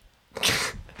 like,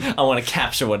 I want to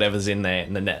capture whatever's in there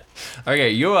in the net.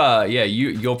 Okay,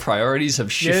 your priorities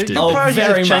have shifted. Yeah,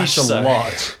 very much changed so.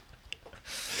 a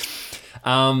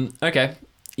lot. Okay.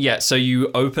 Yeah, so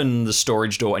you open the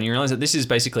storage door and you realize that this is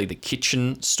basically the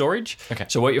kitchen storage. Okay.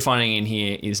 So what you're finding in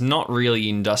here is not really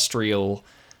industrial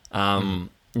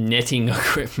netting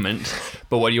equipment,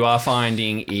 but what you are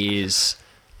finding is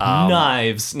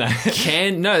Knives. No.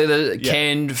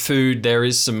 Canned food. There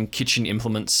is some kitchen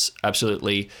implements,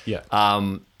 absolutely. Yeah.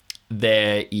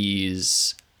 There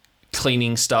is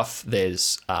cleaning stuff.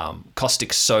 There's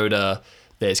caustic soda.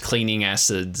 There's cleaning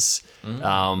acids.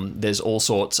 There's all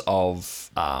sorts of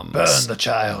Burn the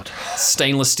child.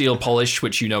 stainless steel polish,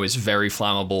 which you know is very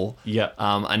flammable. Yeah.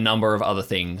 A number of other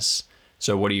things.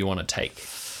 So what do you want to take?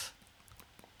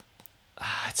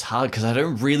 It's hard because I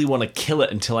don't really want to kill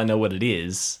it until I know what it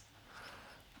is.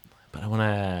 But I want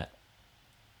to...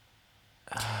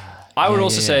 I would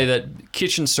also say that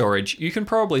kitchen storage, you can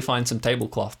probably find some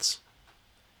tablecloths.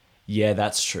 Yeah,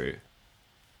 that's true.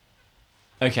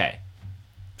 Okay.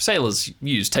 Sailors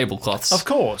use tablecloths. Of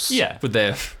course. Yeah. With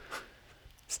their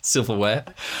silverware.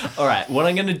 All right. What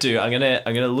I'm gonna do, I'm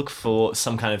gonna look for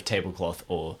some kind of tablecloth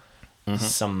or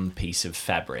some piece of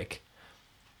fabric.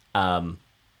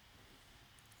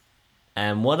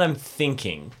 And what I'm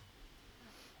thinking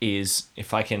is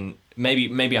if I can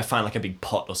maybe I find like a big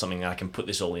pot or something that I can put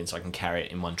this all in so I can carry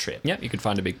it in one trip. Yeah, you could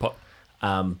find a big pot.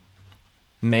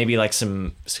 Maybe like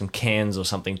some cans or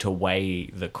something to weigh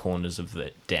the corners of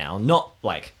it down. Not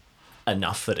like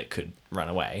enough that it could run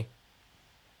away.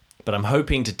 But I'm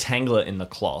hoping to tangle it in the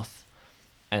cloth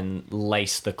and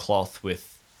lace the cloth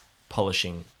with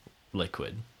polishing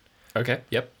liquid. Okay,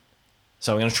 yep.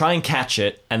 So I'm going to try and catch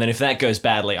it, and then if that goes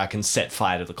badly, I can set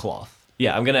fire to the cloth.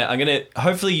 Yeah, I'm gonna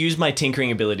hopefully use my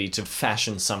tinkering ability to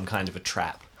fashion some kind of a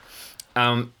trap.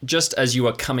 Just as you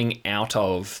are coming out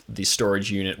of the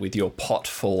storage unit with your pot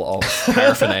full of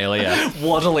paraphernalia,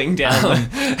 Waddling down.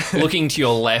 looking to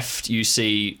your left, you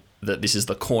see that this is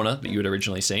the corner that you had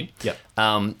originally seen. Yep.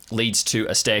 Leads to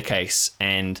a staircase,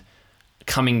 and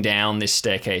coming down this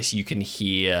staircase, you can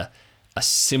hear a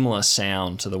similar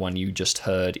sound to the one you just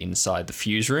heard inside the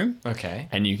fuse room. Okay.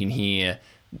 And you can hear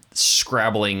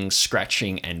scrabbling,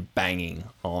 scratching, and banging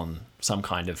on some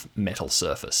kind of metal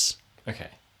surface. Okay.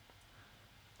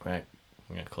 Right.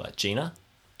 I'm going to call that Gina.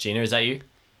 Gina, is that you?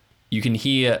 You can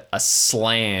hear a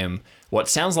slam, what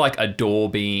sounds like a door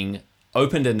being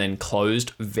opened and then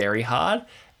closed very hard,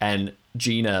 and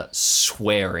Gina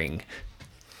swearing.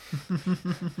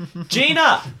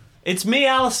 Gina! It's me,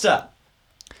 Allister!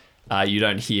 You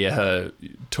don't hear her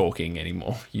talking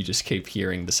anymore. You just keep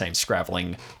hearing the same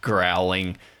scrabbling,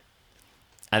 growling.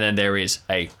 And then there is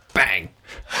a bang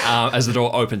as the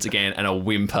door opens again, and a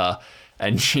whimper,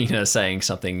 and Gina saying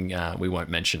something we won't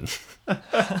mention.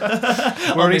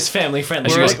 On this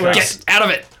family-friendly She goes, podcast. get out of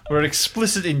it! We're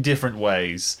explicit in different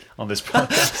ways on this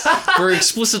podcast. We're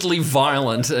explicitly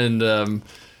violent and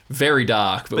very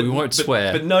dark, but we won't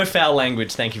swear. But no foul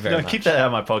language, thank you very No, much. keep that out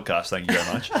of my podcast, thank you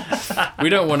very much. We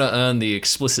don't want to earn the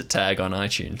explicit tag on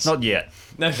iTunes. Not yet.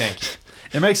 No, thank you.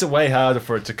 It makes it way harder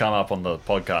for it to come up on the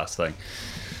podcast thing.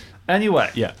 Anyway,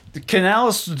 Yeah. Can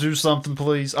Alice do something,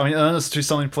 please? I mean, Ernest, do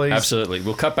something, please? Absolutely.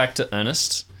 We'll cut back to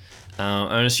Ernest.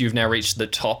 Ernest, you've now reached the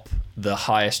top, the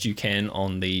highest you can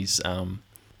on these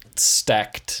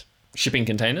stacked shipping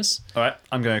containers. All right,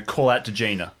 I'm going to call out to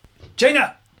Gina.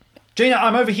 Gina! Gina,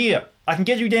 I'm over here. I can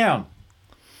get you down.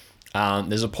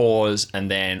 There's a pause,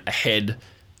 and then a head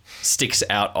sticks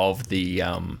out of the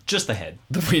Just the head.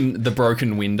 the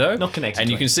broken window. Not connected And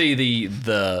to you can see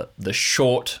the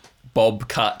short bob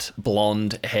cut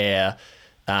blonde hair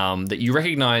that you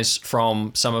recognize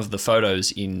from some of the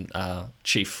photos in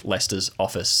Chief Lester's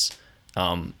office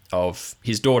of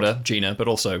his daughter Gina, but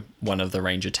also one of the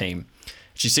ranger team.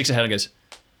 She sticks her head and goes,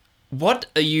 "What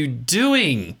are you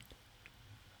doing?"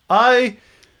 I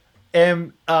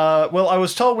am, well, I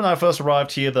was told when I first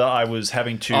arrived here that I was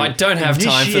having to I don't have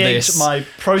time for initiate this. my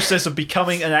process of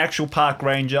becoming an actual park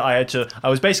ranger. I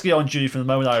was basically on duty from the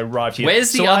moment I arrived here.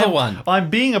 Where's the other one? I'm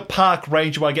being a park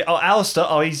ranger when I get, Alistair,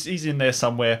 he's in there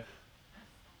somewhere.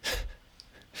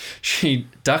 She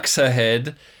ducks her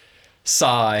head,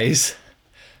 sighs,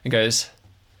 and goes,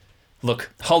 "Look,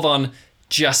 hold on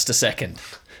just a second,"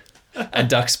 and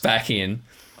ducks back in.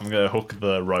 I'm going to hook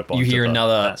the rope on. You hear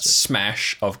another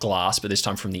smash of glass, but this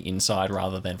time from the inside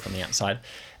rather than from the outside.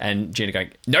 And Gina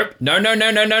going, "Nope, no. All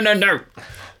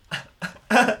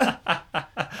right,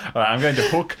 I'm going to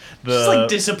hook the... It's like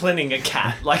disciplining a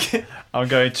cat. Like, I'm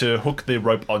going to hook the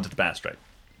rope onto the balustrade.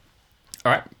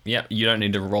 All right, yeah, you don't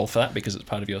need to roll for that because it's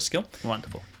part of your skill.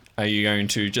 Wonderful. Are you going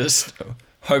to just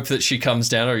hope that she comes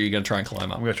down, or are you going to try and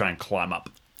climb up? I'm going to try and climb up.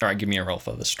 All right, give me a roll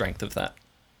for the strength of that.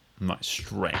 My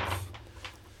strength.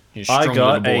 You're a I strong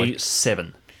got little boy. a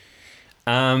 7.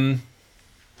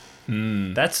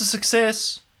 That's a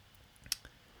success.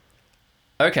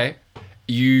 Okay.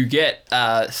 You get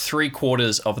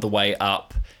 3/4 of the way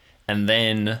up, and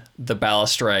then the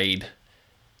balustrade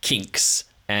kinks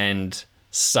and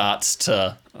starts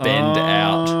to bend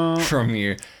out from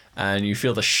you, and you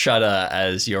feel the shudder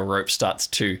as your rope starts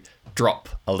to drop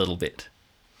a little bit.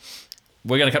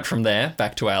 We're going to cut from there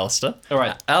back to Allister. All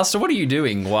right. Allister, what are you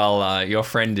doing while your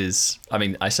friend is,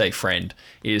 I say friend,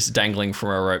 is dangling from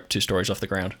a rope 2 stories off the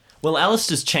ground? well,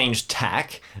 Allister's changed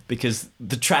tack because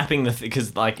the trapping,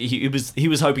 because like he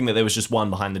was hoping that there was just one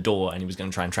behind the door and he was going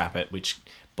to try and trap it, which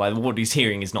by what he's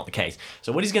hearing is not the case.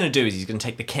 So what he's going to do is he's going to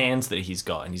take the cans that he's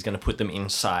got and he's going to put them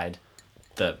inside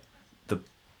the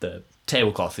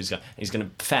tablecloth. He's going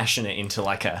to fashion it into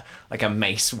like a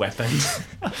mace weapon.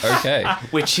 Okay.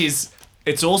 Which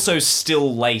it's also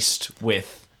still laced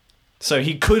with, so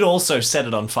he could also set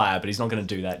it on fire, but he's not going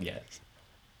to do that yet.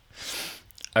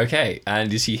 Okay,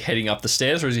 and is he heading up the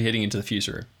stairs or is he heading into the fuse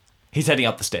room? He's heading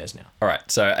up the stairs now All right,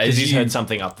 so because as he's you heard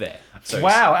something up there. So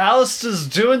Wow, Alistair's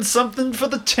doing something for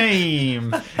the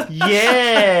team.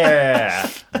 Yeah.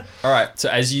 all right, so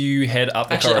as you head up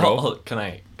the Actually, corridor, hold, can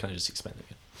I just explain that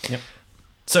again? Yep.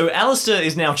 So Allister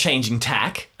is now changing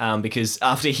tack because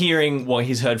after hearing what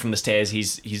he's heard from the stairs,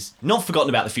 he's not forgotten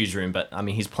about the fuse room, but I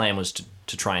mean his plan was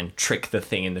to try and trick the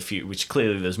thing in the fuse, which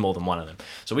clearly there's more than one of them.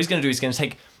 So what he's going to do is he's going to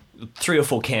take 3 or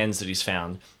 4 cans that he's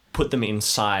found, put them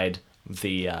inside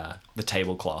the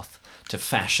tablecloth to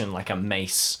fashion like a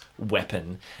mace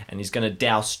weapon, and he's going to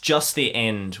douse just the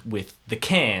end with the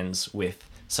cans with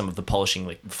some of the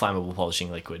flammable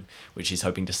polishing liquid, which he's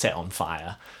hoping to set on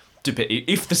fire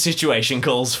if the situation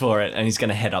calls for it, and he's going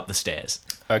to head up the stairs.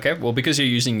 okay, well, because you're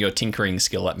using your tinkering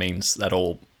skill, that means that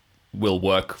all will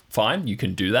work fine. You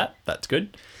can do that. That's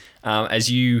good.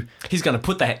 He's going to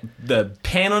put the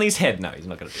pan on his head. No, he's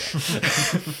not going to do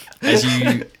that. As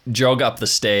you jog up the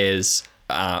stairs,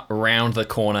 around the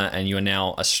corner, and you are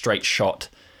now a straight shot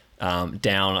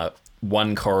down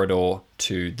one corridor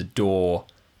to the door,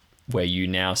 where you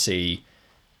now see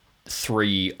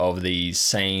 3 of these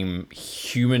same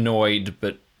humanoid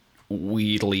but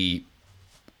weirdly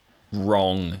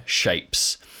wrong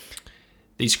shapes.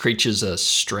 These creatures are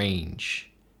strange.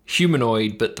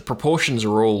 Humanoid, but the proportions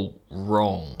are all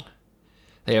wrong.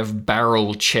 They have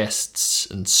barrel chests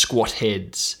and squat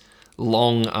heads,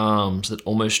 long arms that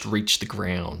almost reach the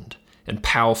ground, and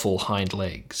powerful hind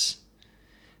legs.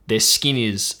 Their skin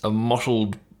is a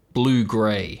mottled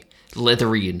blue-grey,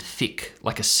 leathery and thick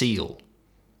like a seal.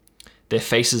 Their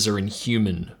faces are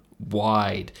inhuman,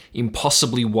 wide,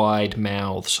 impossibly wide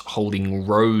mouths holding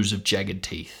rows of jagged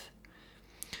teeth.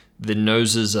 The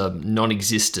noses are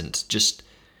non-existent, just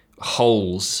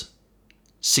holes,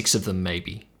 6 of them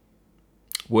maybe.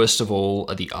 Worst of all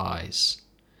are the eyes,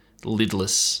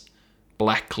 lidless,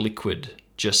 black liquid,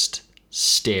 just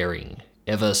staring,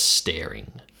 ever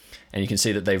staring. And you can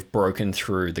see that they've broken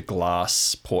through the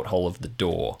glass porthole of the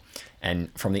door.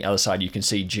 And from the other side, you can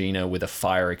see Gina with a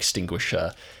fire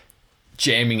extinguisher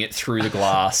jamming it through the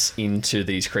glass into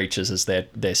these creatures as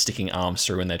they're sticking arms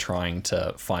through and they're trying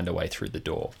to find a way through the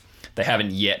door. They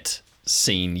haven't yet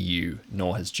seen you,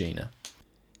 nor has Gina.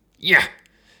 Yeah,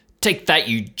 take that,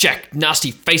 you jack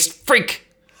nasty-faced freak!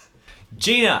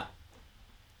 Gina!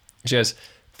 She goes,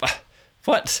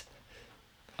 what?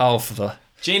 Oh, for the...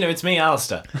 Gina, it's me,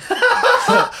 Allister.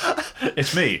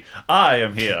 It's me. I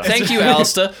am here. Thank you,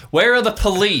 Allister. Where are the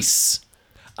police?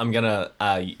 I'm gonna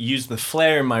use the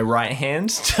flare in my right hand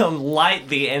to light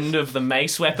the end of the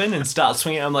mace weapon and start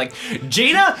swinging. I'm like,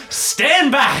 Gina,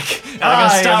 stand back! And I'm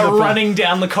gonna start running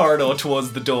down the corridor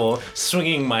towards the door,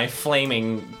 swinging my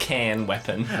flaming can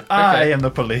weapon. I am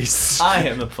the police. I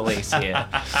am the police here.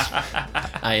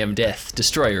 I am Death,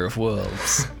 destroyer of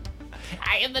worlds.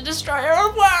 I am the destroyer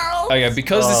of worlds! Okay,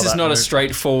 because this is that not a move.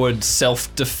 straightforward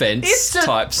self-defense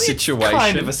type situation. It's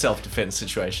kind of a self-defense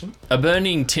situation. A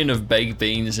burning tin of baked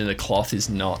beans in a cloth is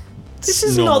not. This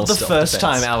is normal not the first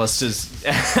self-defense. time Alistair's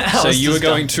So you are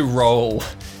going to roll.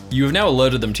 You have now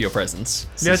alerted them to your presence.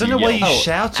 Yeah, I don't know why you Oh,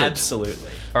 shouted.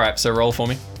 absolutely. All right, so roll for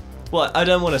me. Well, I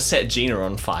don't want to set Gina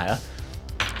on fire.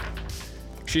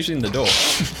 She's in the door.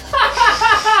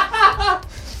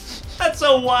 That's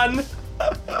a 1.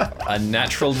 A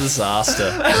natural disaster.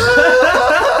 All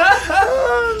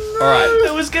right.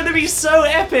 It was going to be so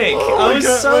epic. I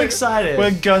was so excited. We're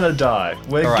gonna die.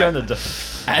 We're All right. gonna die.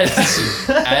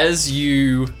 As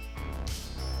you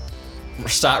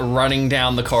start running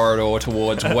down the corridor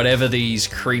towards whatever these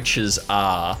creatures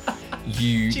are,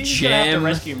 you She's gonna have to jam.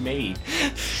 rescue me.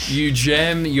 You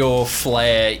jam your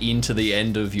flare into the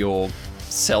end of your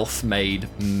self-made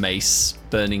mace,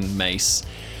 burning mace,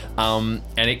 and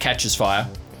it catches fire.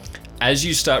 As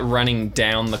you start running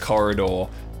down the corridor,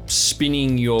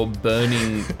 spinning your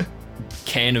burning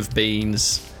can of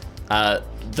beans,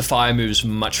 the fire moves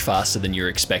much faster than you're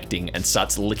expecting and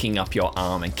starts licking up your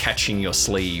arm and catching your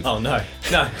sleeve. Oh no,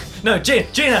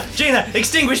 Gina,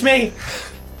 extinguish me!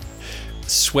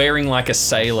 Swearing like a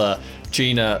sailor,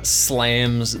 Gina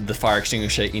slams the fire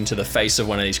extinguisher into the face of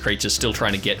one of these creatures still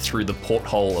trying to get through the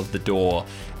porthole of the door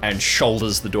and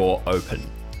shoulders the door open.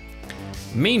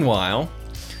 Meanwhile,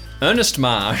 Ernest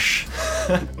Marsh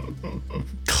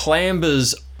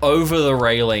clambers over the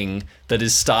railing that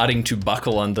is starting to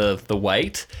buckle under the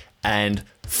weight and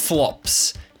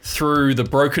flops through the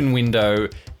broken window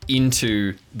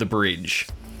into the bridge.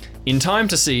 In time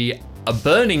to see a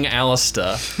burning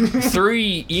Allister,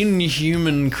 3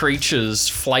 inhuman creatures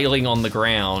flailing on the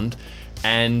ground,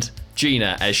 and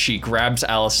Gina, as she grabs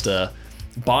Allister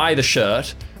by the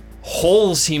shirt,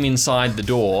 hauls him inside the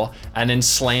door, and then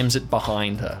slams it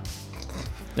behind her.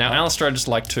 Now, Allister, I'd just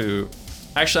like to...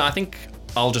 Actually, I think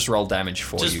I'll just roll damage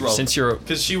for you, since your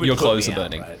clothes are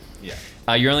burning. Right?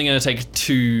 Yeah. You're only going to take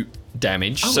 2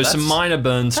 damage, so some minor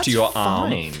burns to your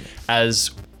arm, as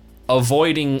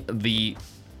avoiding the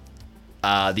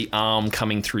arm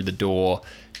coming through the door.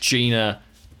 Gina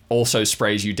also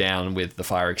sprays you down with the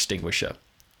fire extinguisher,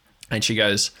 and she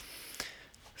goes,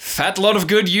 "Fat lot of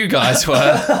good you guys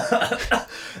were."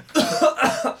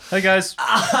 Hey guys.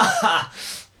 I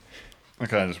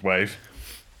kind of just wave.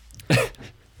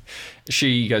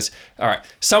 She goes, "All right,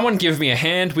 someone give me a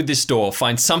hand with this door.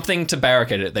 Find something to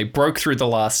barricade it. They broke through the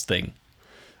last thing."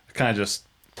 I kind of just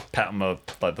pat my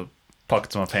the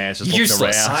pockets of my pants, just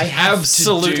Useless. looking around. I have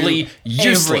Absolutely to do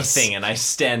useless. everything, and I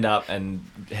stand up and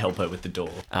help her with the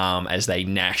door. As they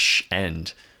gnash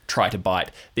and try to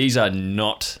bite. These are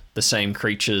not the same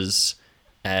creatures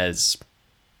as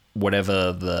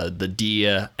whatever the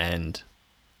deer and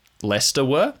Lester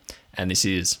were, and this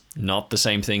is not the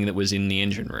same thing that was in the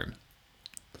engine room.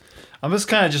 I'm just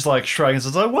kind of just like shrugging. So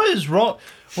it's like, what is wrong?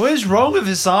 What is wrong with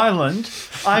this island?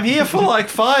 I'm here for like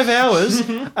 5 hours.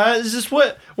 Is this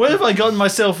what have I gotten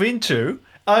myself into?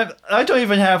 I don't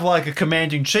even have like a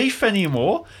commanding chief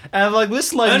anymore, and like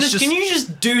this lady's Ernest, just. can you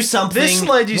just do something This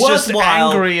lady's just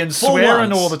worthwhile angry and for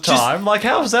swearing once? all the Just- time. Like,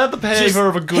 how is that the just behavior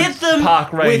of a good hit them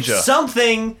park ranger? with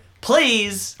something,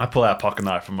 please. I pull out a pocket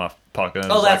knife from my pocket.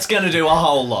 And Oh, was that's like, gonna do a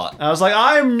whole lot. I was like,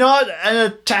 I'm not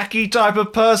an attacky type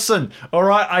of person. All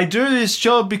right, I do this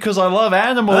job because I love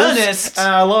animals. Ernest! And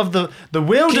I love the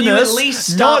wilderness. Can you at least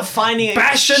stop not finding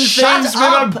bashing Shut things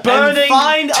up with a burning and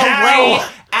find towel. a way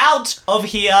out of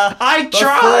here. I before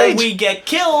tried. we get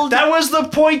killed. That was the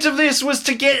point of this, was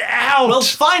to get out. Well,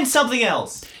 find something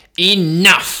else.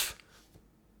 Enough!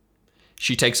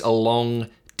 She takes a long,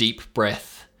 deep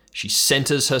breath. She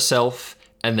centers herself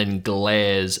and then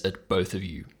glares at both of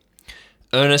you.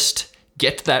 Ernest,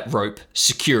 get that rope,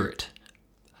 secure it.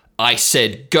 I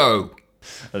said go.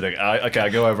 Okay, I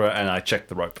go over and I check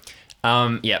the rope.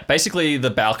 Yeah, basically the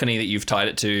balcony that you've tied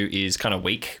it to is kind of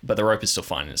weak, but the rope is still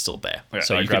fine and it's still there. Okay,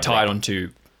 so I you can grab the tie it rope. onto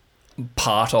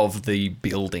part of the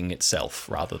building itself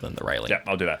rather than the railing. Yeah,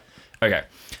 I'll do that. Okay.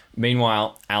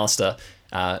 Meanwhile, Allister,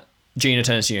 Gina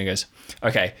turns to you and goes,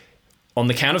 okay, on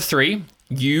the count of 3,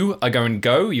 you are going to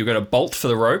go. You're going to bolt for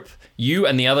the rope. You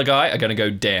and the other guy are going to go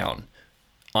down.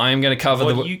 I am going to cover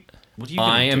What are you I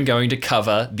gonna am do? going to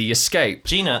cover the escape.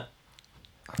 Gina,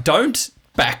 Don't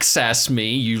backsass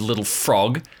me, you little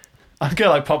frog. I'm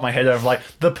gonna like pop my head over like,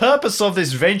 the purpose of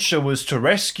this venture was to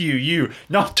rescue you,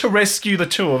 not to rescue the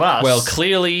two of us. Well,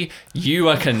 clearly,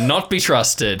 you cannot be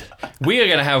trusted. We are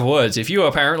going to have words. If you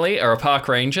apparently are a park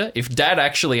ranger, if Dad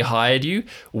actually hired you,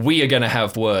 we are going to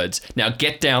have words. Now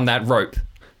get down that rope.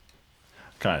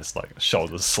 kind of just like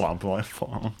shoulders slump. I'm like,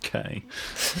 oh, okay.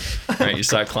 Right, you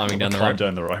start climbing down the Climb rope.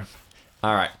 down the rope.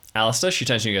 All right, Allister, she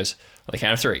turns to you and goes, on the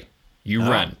count of 3, you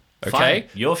run. Okay? fine.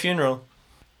 Your funeral.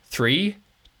 3,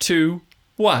 2,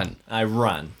 1. I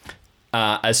run.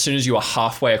 As soon as you are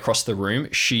halfway across the room,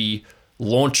 she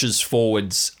launches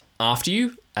forwards after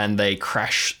you and they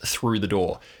crash through the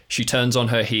door. She turns on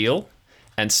her heel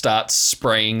and starts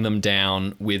spraying them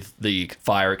down with the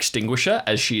fire extinguisher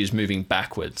as she is moving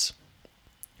backwards.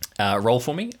 Roll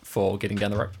for me for getting down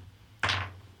the rope.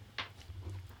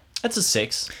 That's a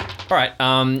 6. All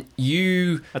right,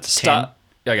 you That's a start.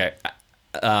 Okay,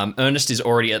 Ernest is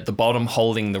already at the bottom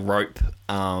holding the rope.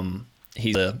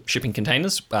 He's the shipping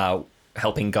containers,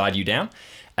 helping guide you down.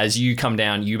 As you come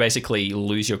down, you basically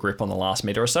lose your grip on the last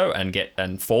meter or so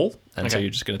and fall, and so Okay.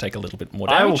 you're just going to take a little bit more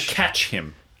I will damage. catch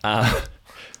him.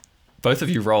 Both of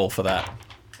you roll for that.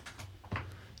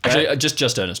 Actually,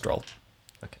 just Ernest roll.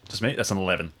 Just me? That's an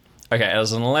 11. Okay,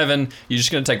 as an 11, you're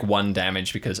just going to take 1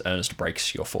 damage because Ernest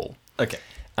breaks your fall. Okay.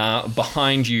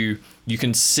 Behind you, you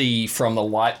can see from the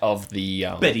light of the...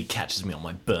 Betty catches me on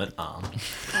my burnt arm.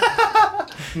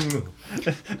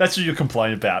 That's what you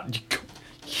complain about. You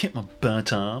hit my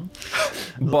burnt arm.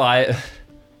 by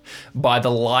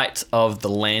the light of the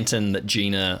lantern that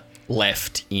Gina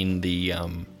left in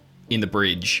the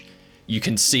bridge, you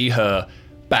can see her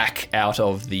back out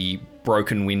of the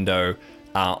broken window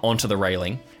onto the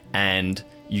railing, and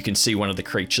you can see one of the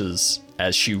creatures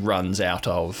as she runs out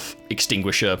of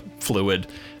extinguisher fluid,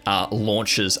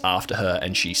 launches after her,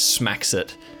 and she smacks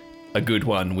it a good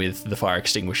one with the fire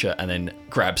extinguisher and then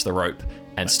grabs the rope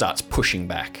and starts pushing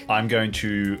back. I'm going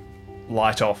to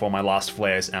light off all my last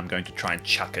flares and I'm going to try and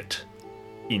chuck it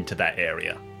into that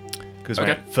area. Because when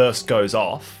Okay. it first goes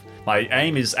off, my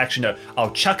aim is actually, no,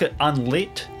 I'll chuck it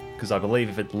unlit, because I believe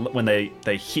if it when they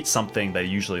hit something, they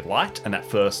usually light, and that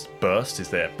first burst is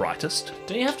their brightest.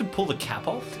 Don't you have to pull the cap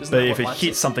off? Isn't But that if what it lights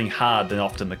hits something hard, then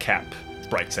often the cap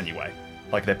breaks anyway.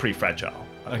 Like, they're pretty fragile,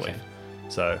 I Okay. believe.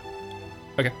 So,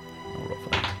 Okay. I'll roll for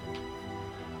that.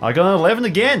 I got an 11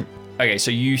 again! Okay, so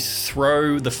you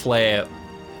throw the flare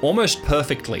almost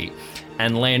perfectly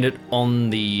and land it on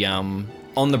the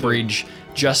bridge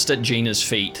just at Gina's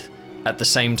feet at the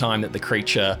same time that the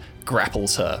creature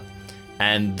grapples her.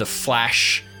 And the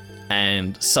flash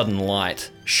and sudden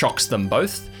light shocks them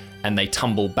both and they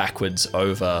tumble backwards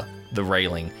over the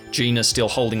railing. Gina's still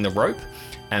holding the rope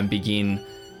and begin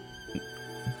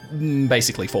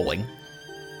basically falling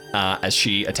as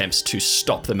she attempts to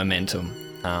stop the momentum.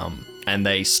 And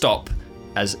they stop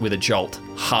as with a jolt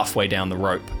halfway down the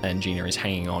rope, and Gina is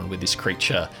hanging on with this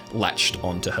creature latched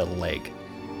onto her leg.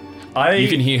 You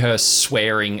can hear her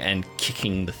swearing and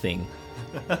kicking the thing.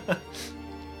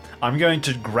 I'm going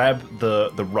to grab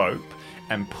the rope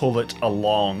and pull it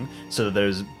along so that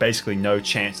there's basically no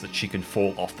chance that she can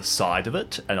fall off the side of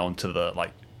it and onto the,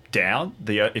 like, down.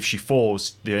 If she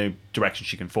falls, the only direction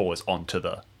she can fall is onto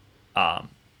the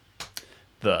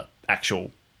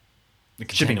actual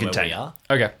shipping where we container. are?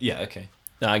 Okay. Yeah, okay.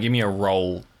 Give me a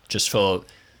roll just for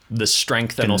the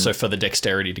strength and also for the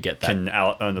dexterity to get that. Can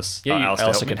Ernest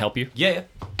Alistair can me? help you. Yeah.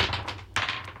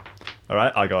 All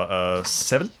right, I got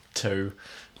 7. 2.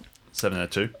 7 and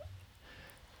a 2.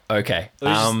 Okay.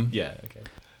 Yeah. Okay.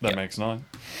 That makes 9.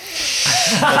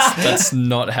 That's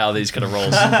not how these kind of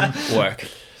rolls work.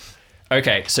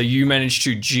 Okay, so you manage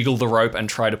to jiggle the rope and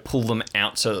try to pull them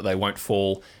out so that they won't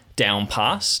fall down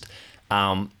past.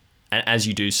 And as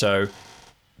you do so,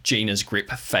 Gina's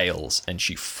grip fails and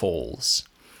she falls.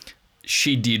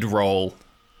 She did roll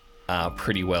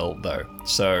pretty well, though.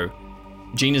 So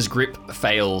Gina's grip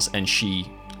fails and she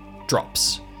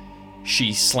drops.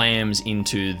 She slams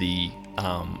into the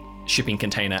shipping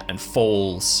container and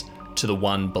falls to the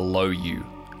one below you.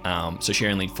 So she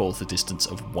only falls the distance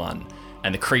of 1.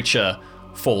 And the creature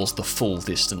falls the full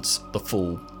distance, the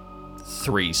full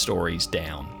 3 stories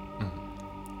down.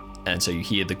 And so you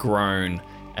hear the groan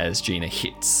as Gina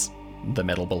hits the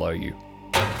metal below you.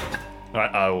 All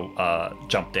right, I'll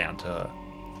jump down to her.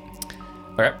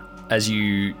 All right. As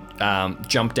you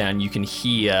jump down, you can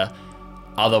hear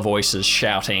other voices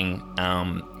shouting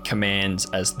commands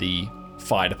as the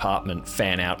fire department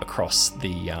fan out across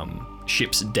the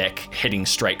ship's deck, heading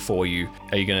straight for you.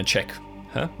 Are you going to check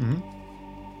her? Mm-hmm.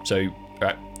 So, all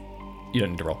right. You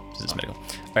don't need to roll because it's medical.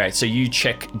 All right, so you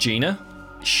check Gina.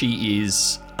 She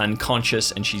is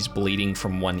unconscious and she's bleeding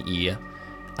from one ear.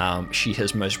 She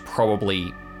has most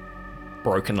probably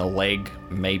broken a leg,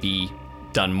 maybe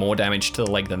done more damage to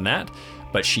the leg than that,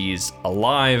 but she is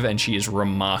alive and she is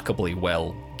remarkably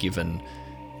well given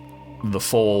the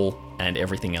fall and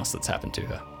everything else that's happened to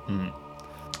her.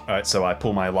 All right, so I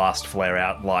pull my last flare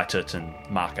out, light it, and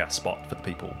mark our spot for the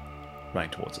people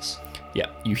running towards us. Yeah,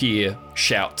 you hear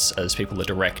shouts as people are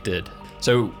directed.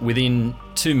 So within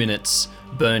 2 minutes,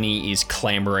 Bernie is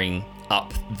clambering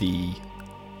up the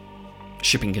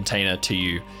shipping container to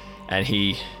you, and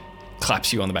he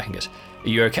claps you on the back and goes, "Are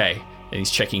you okay?" And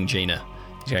he's checking Gina.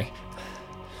 He's going,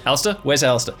 "Allister? Where's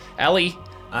Allister? Allie?"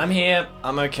 I'm here.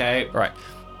 I'm okay. All right.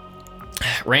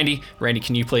 Randy,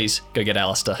 can you please go get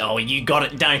Allister? Oh, you got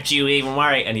it. Don't you even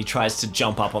worry. And he tries to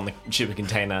jump up on the shipping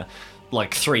container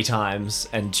like 3 times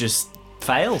and just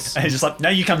fails. And he's just like, "No,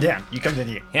 you come down. You come down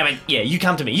here." Yeah, you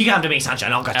come to me. You come to me,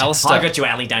 Sunshine. I'll got you. Allister. I got you,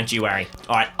 Allie. Don't you worry.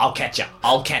 All right, I'll catch you.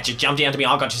 Jump down to me.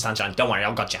 I got you, Sunshine. Don't worry.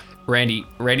 I'll got you. Randy,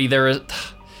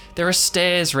 there are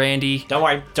stairs, Randy. Don't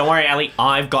worry, Allie.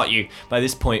 I've got you. By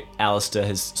this point, Allister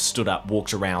has stood up,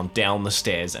 walked around, down the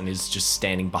stairs, and is just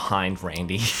standing behind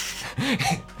Randy,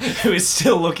 who is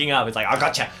still looking up. It's like, I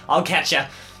got you. I'll catch you.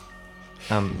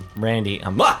 Randy,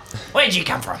 what? Where'd you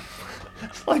come from?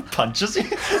 Like punches you.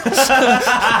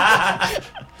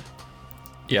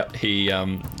 Yeah, he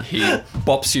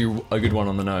bops you a good one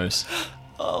on the nose.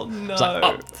 Oh no! It's like,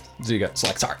 oh. So you go, it's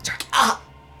like, sorry.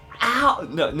 Ow!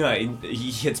 No,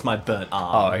 he hits my burnt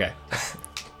arm. Oh, okay.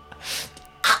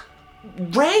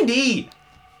 Randy!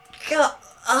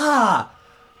 Ow!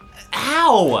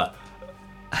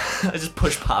 I just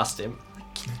push past him.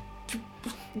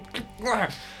 All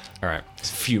right.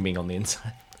 He's fuming on the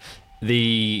inside.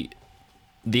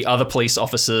 The other police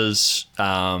officers,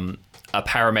 a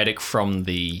paramedic from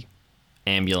the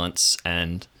ambulance,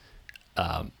 and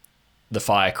the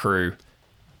fire crew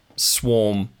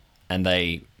swarm, and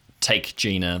they take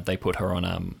Gina. They put her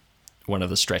on one of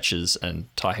the stretchers and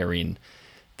tie her in.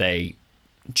 They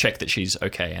check that she's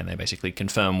okay, and they basically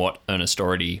confirm what Ernest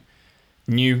already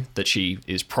knew, that she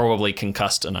is probably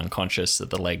concussed and unconscious,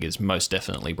 that the leg is most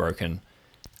definitely broken.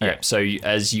 Okay, so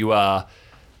as you are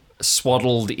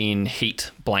swaddled in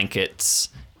heat blankets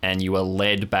and you are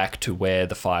led back to where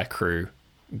the fire crew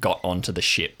got onto the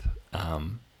ship,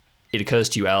 it occurs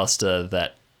to you, Allister,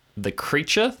 that the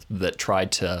creature that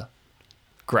tried to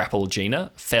grapple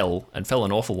Gina fell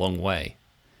an awful long way.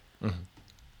 Mm-hmm.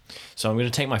 So I'm going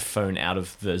to take my phone out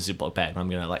of the Ziploc bag and I'm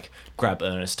going to grab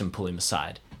Ernest and pull him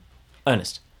aside.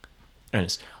 Ernest,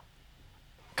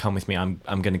 come with me. I'm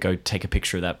going to go take a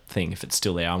picture of that thing. If it's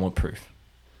still there, I want proof.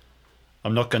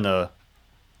 I'm not gonna.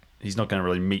 He's not gonna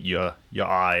really meet your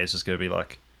eye. It's just gonna be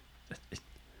like,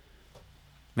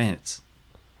 man, it's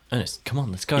Ernest. Come on,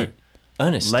 let's go.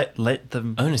 Ernest, let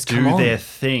them Ernest, do come on. their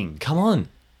thing. Come on,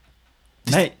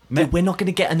 mate. We're not going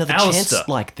to get another Allister, chance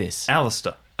like this.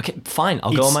 Allister. Okay, fine.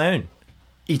 I'll go on my own.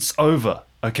 It's over.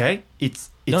 Okay, it's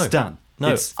done.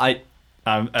 No,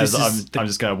 I'm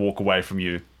just gonna walk away from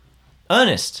you.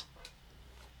 Ernest.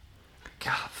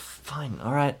 God, fine.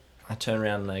 All right. I turn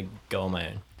around and I go on my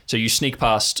own. So you sneak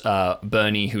past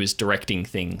Bernie, who is directing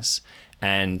things,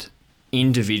 and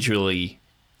individually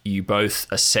you both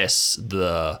assess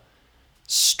the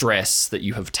stress that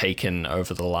you have taken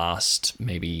over the last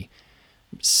maybe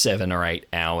 7 or 8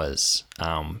 hours.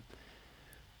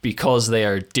 because they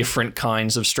are different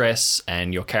kinds of stress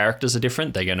and your characters are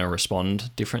different, they're going to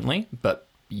respond differently. But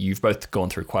you've both gone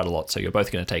through quite a lot, so you're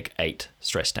both going to take 8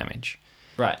 stress damage.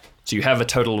 Right. So you have a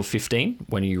total of 15.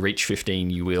 When you reach 15,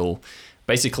 you will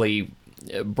basically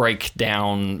break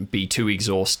down, be too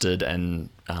exhausted and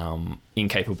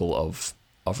incapable of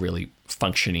really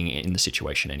functioning in the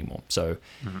situation anymore. So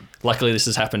luckily this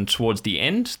has happened towards the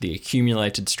end, the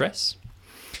accumulated stress.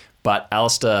 But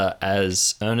Allister,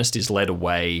 as Ernest is led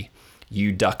away,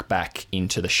 you duck back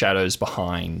into the shadows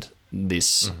behind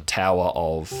this tower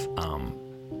of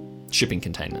shipping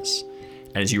containers.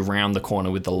 And as you round the corner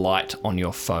with the light on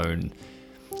your phone,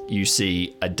 you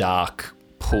see a dark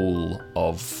pool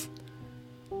of...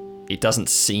 It doesn't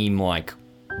seem like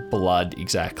blood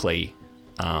exactly,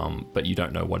 but you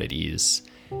don't know what it is.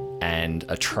 And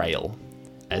a trail,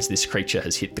 as this creature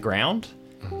has hit the ground,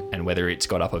 and whether it's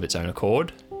got up of its own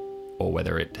accord or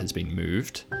whether it has been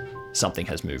moved, something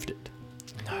has moved it.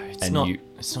 No, it's not.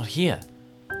 It's not here.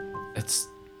 It's...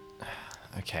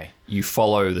 Okay. You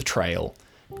follow the trail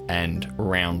and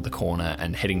round the corner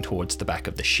and heading towards the back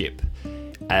of the ship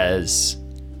as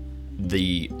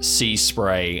the sea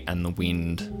spray and the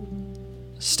wind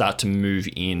start to move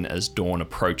in as dawn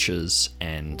approaches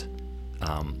and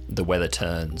the weather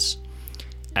turns.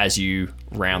 As you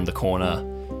round the corner,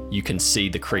 you can see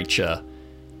the creature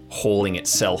hauling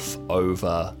itself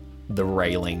over the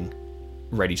railing,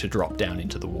 ready to drop down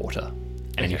into the water.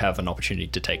 And you have an opportunity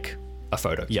to take a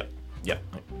photo. Yep.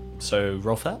 So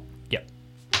roll for that? Yep.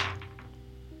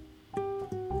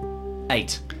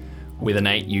 8. With an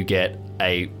 8, you get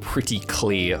a pretty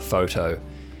clear photo.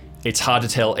 It's hard to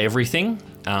tell everything,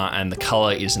 and the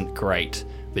color isn't great,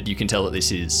 but you can tell that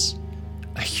this is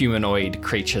a humanoid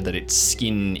creature, that its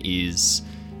skin is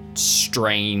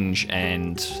strange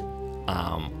and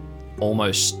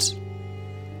almost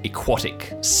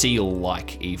aquatic,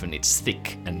 seal-like even. It's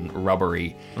thick and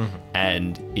rubbery,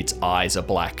 and its eyes are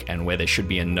black, and where there should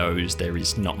be a nose, there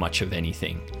is not much of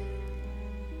anything.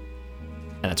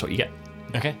 And that's what you get.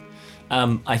 Okay.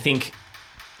 I think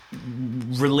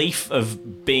relief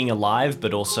of being alive,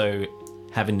 but also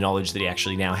having knowledge that he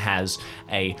actually now has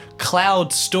a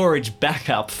cloud storage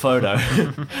backup photo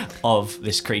of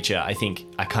this creature. I think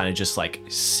I kind of just like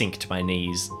sink to my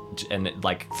knees, and it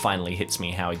like finally hits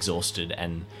me how exhausted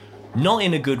and not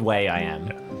in a good way I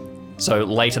am. So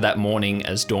later that morning,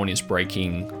 as dawn is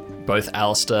breaking, both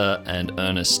Allister and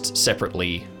Ernest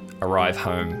separately arrive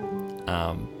home.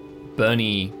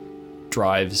 Bernie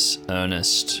drives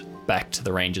Ernest back to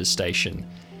the ranger's station,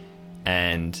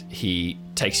 and he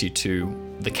takes you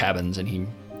to the cabins, and he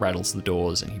rattles the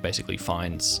doors, and he basically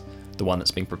finds the one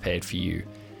that's been prepared for you.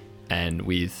 And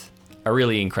with a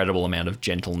really incredible amount of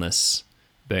gentleness,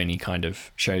 Bernie kind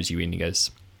of shows you in. He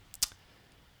goes,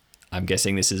 I'm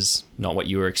guessing this is not what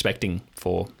you were expecting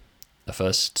for the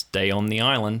first day on the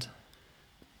island.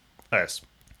 I just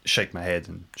shake my head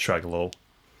and shrug a little.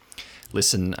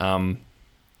 Listen,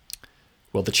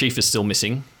 well, the chief is still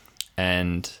missing,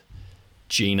 and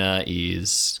Gina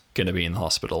is going to be in the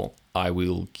hospital. I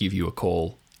will give you a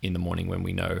call in the morning when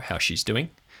we know how she's doing.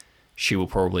 She will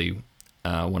probably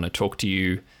want to talk to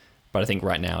you, but I think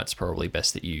right now it's probably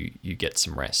best that you get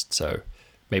some rest. So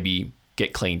maybe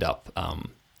get cleaned up.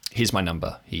 Here's my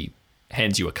number. He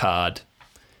hands you a card.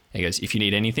 And he goes, if you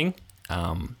need anything,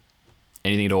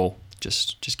 anything at all,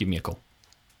 just give me a call.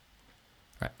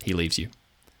 Right, he leaves you.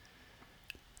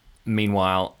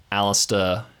 Meanwhile,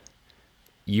 Allister,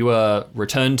 you are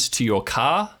returned to your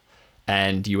car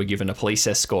and you were given a police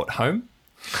escort home.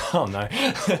 Oh, no.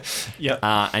 Yep.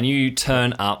 And you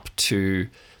turn up to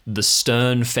the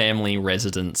Stern family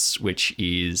residence, which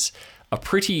is a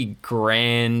pretty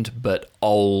grand but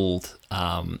old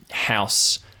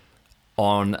house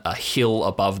on a hill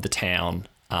above the town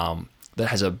that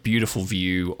has a beautiful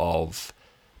view of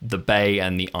the bay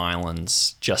and the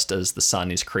islands just as the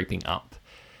sun is creeping up.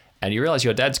 And you realize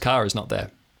your dad's car is not there.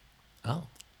 Oh.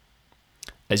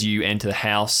 As you enter the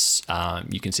house,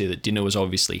 you can see that dinner was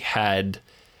obviously had,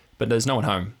 but there's no one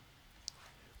home,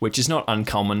 which is not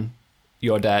uncommon.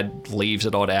 Your dad leaves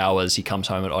at odd hours. He comes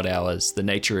home at odd hours. The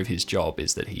nature of his job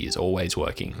is that he is always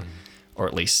working, or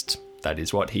at least that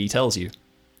is what he tells you.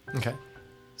 Okay.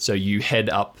 So you head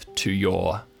up to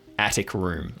your attic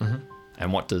room.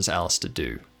 And what does Allister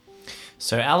do?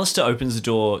 So Allister opens the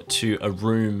door to a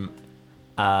room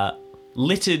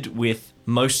littered with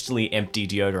mostly empty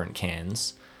deodorant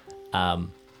cans.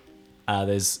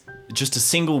 There's just a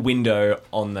single window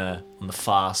on the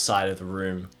far side of the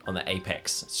room, on the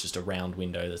apex. It's just a round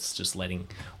window that's just letting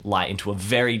light into a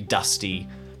very dusty,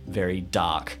 very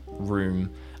dark room.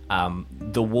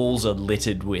 The walls are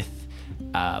littered with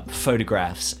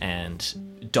photographs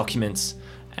and documents,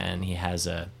 and he has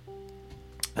a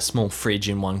small fridge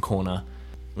in one corner,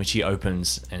 which he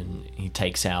opens, and he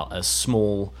takes out a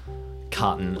small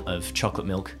carton of chocolate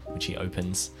milk, which he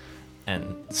opens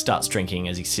and starts drinking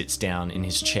as he sits down in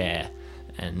his chair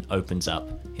and opens up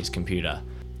his computer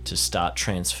to start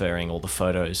transferring all the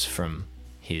photos from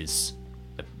his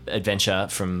adventure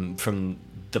from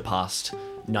the past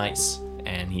nights.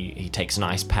 And he takes an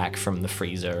ice pack from the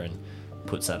freezer and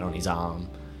puts that on his arm,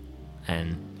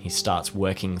 and he starts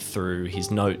working through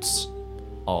his notes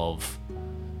of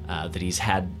that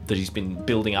he's been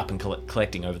building up and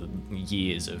collecting over the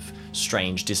years of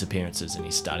strange disappearances, and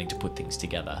he's starting to put things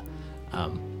together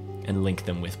and link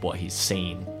them with what he's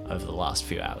seen over the last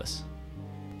few hours.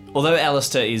 Although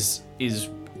Allister he's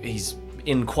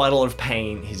in quite a lot of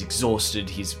pain, he's exhausted,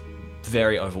 he's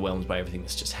very overwhelmed by everything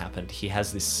that's just happened. He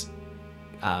has this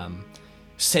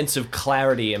sense of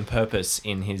clarity and purpose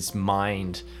in his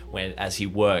mind as he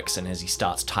works and as he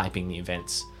starts typing the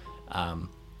events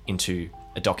into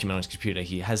a document on his computer.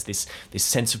 He has this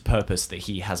sense of purpose that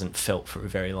he hasn't felt for a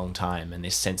very long time, and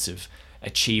this sense of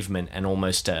achievement and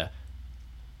almost a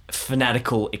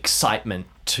fanatical excitement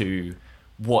to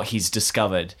what he's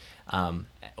discovered,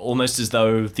 almost as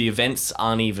though the events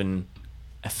aren't even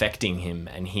affecting him,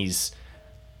 and he's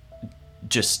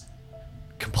just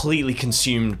completely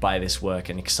consumed by this work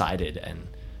and excited and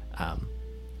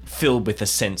filled with a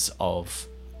sense of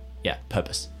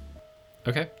purpose.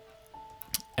 Okay.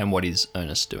 And what is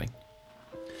Ernest doing?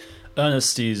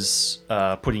 Ernest is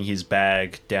putting his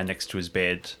bag down next to his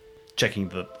bed, checking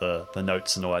the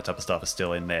notes and all that type of stuff are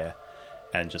still in there,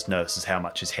 and just notices how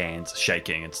much his hands are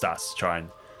shaking and starts to try and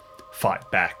fight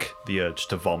back the urge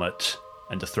to vomit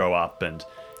and to throw up. And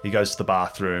he goes to the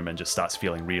bathroom and just starts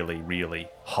feeling really, really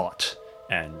hot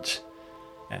and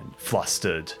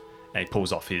flustered, and he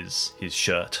pulls off his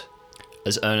shirt.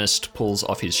 As Ernest pulls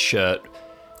off his shirt,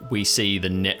 we see the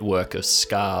network of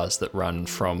scars that run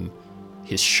from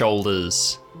his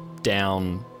shoulders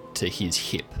down to his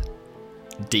hip.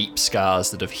 Deep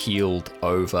scars that have healed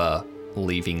over,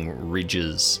 leaving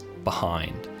ridges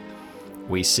behind.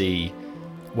 We see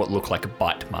what look like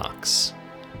bite marks,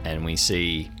 and we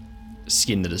see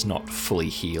skin that is not fully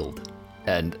healed.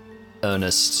 And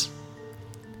Ernest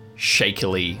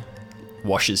shakily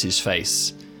washes his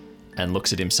face and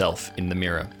looks at himself in the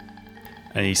mirror.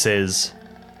 And he says,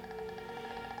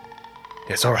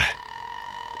 "It's all right.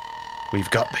 We've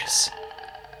got this.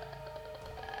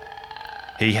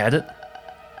 He had it.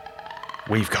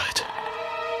 We've got it."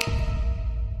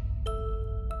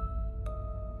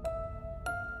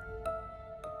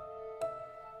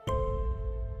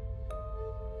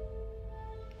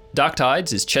 Dark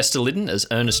Tides is Chester Liddon as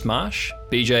Ernest Marsh,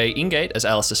 BJ Ingate as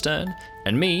Allister Stern,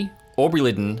 and me, Aubrey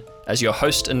Liddon, as your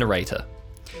host and narrator.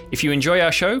 If you enjoy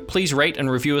our show, please rate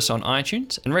and review us on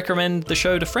iTunes and recommend the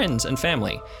show to friends and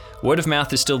family. Word of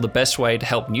mouth is still the best way to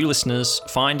help new listeners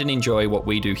find and enjoy what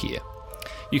we do here.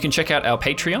 You can check out our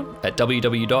Patreon at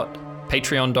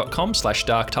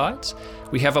www.patreon.com/darktides.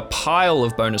 We have a pile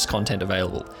of bonus content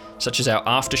available, such as our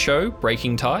after show,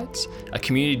 Breaking Tides, a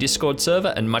community Discord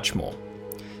server, and much more.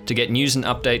 To get news and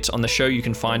updates on the show, you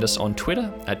can find us on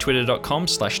Twitter at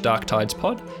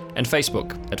twitter.com/darktidespod and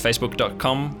Facebook at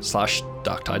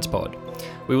facebook.com/darktidespod.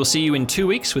 We will see you in 2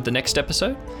 weeks with the next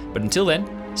episode, but until then,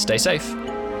 stay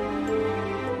safe.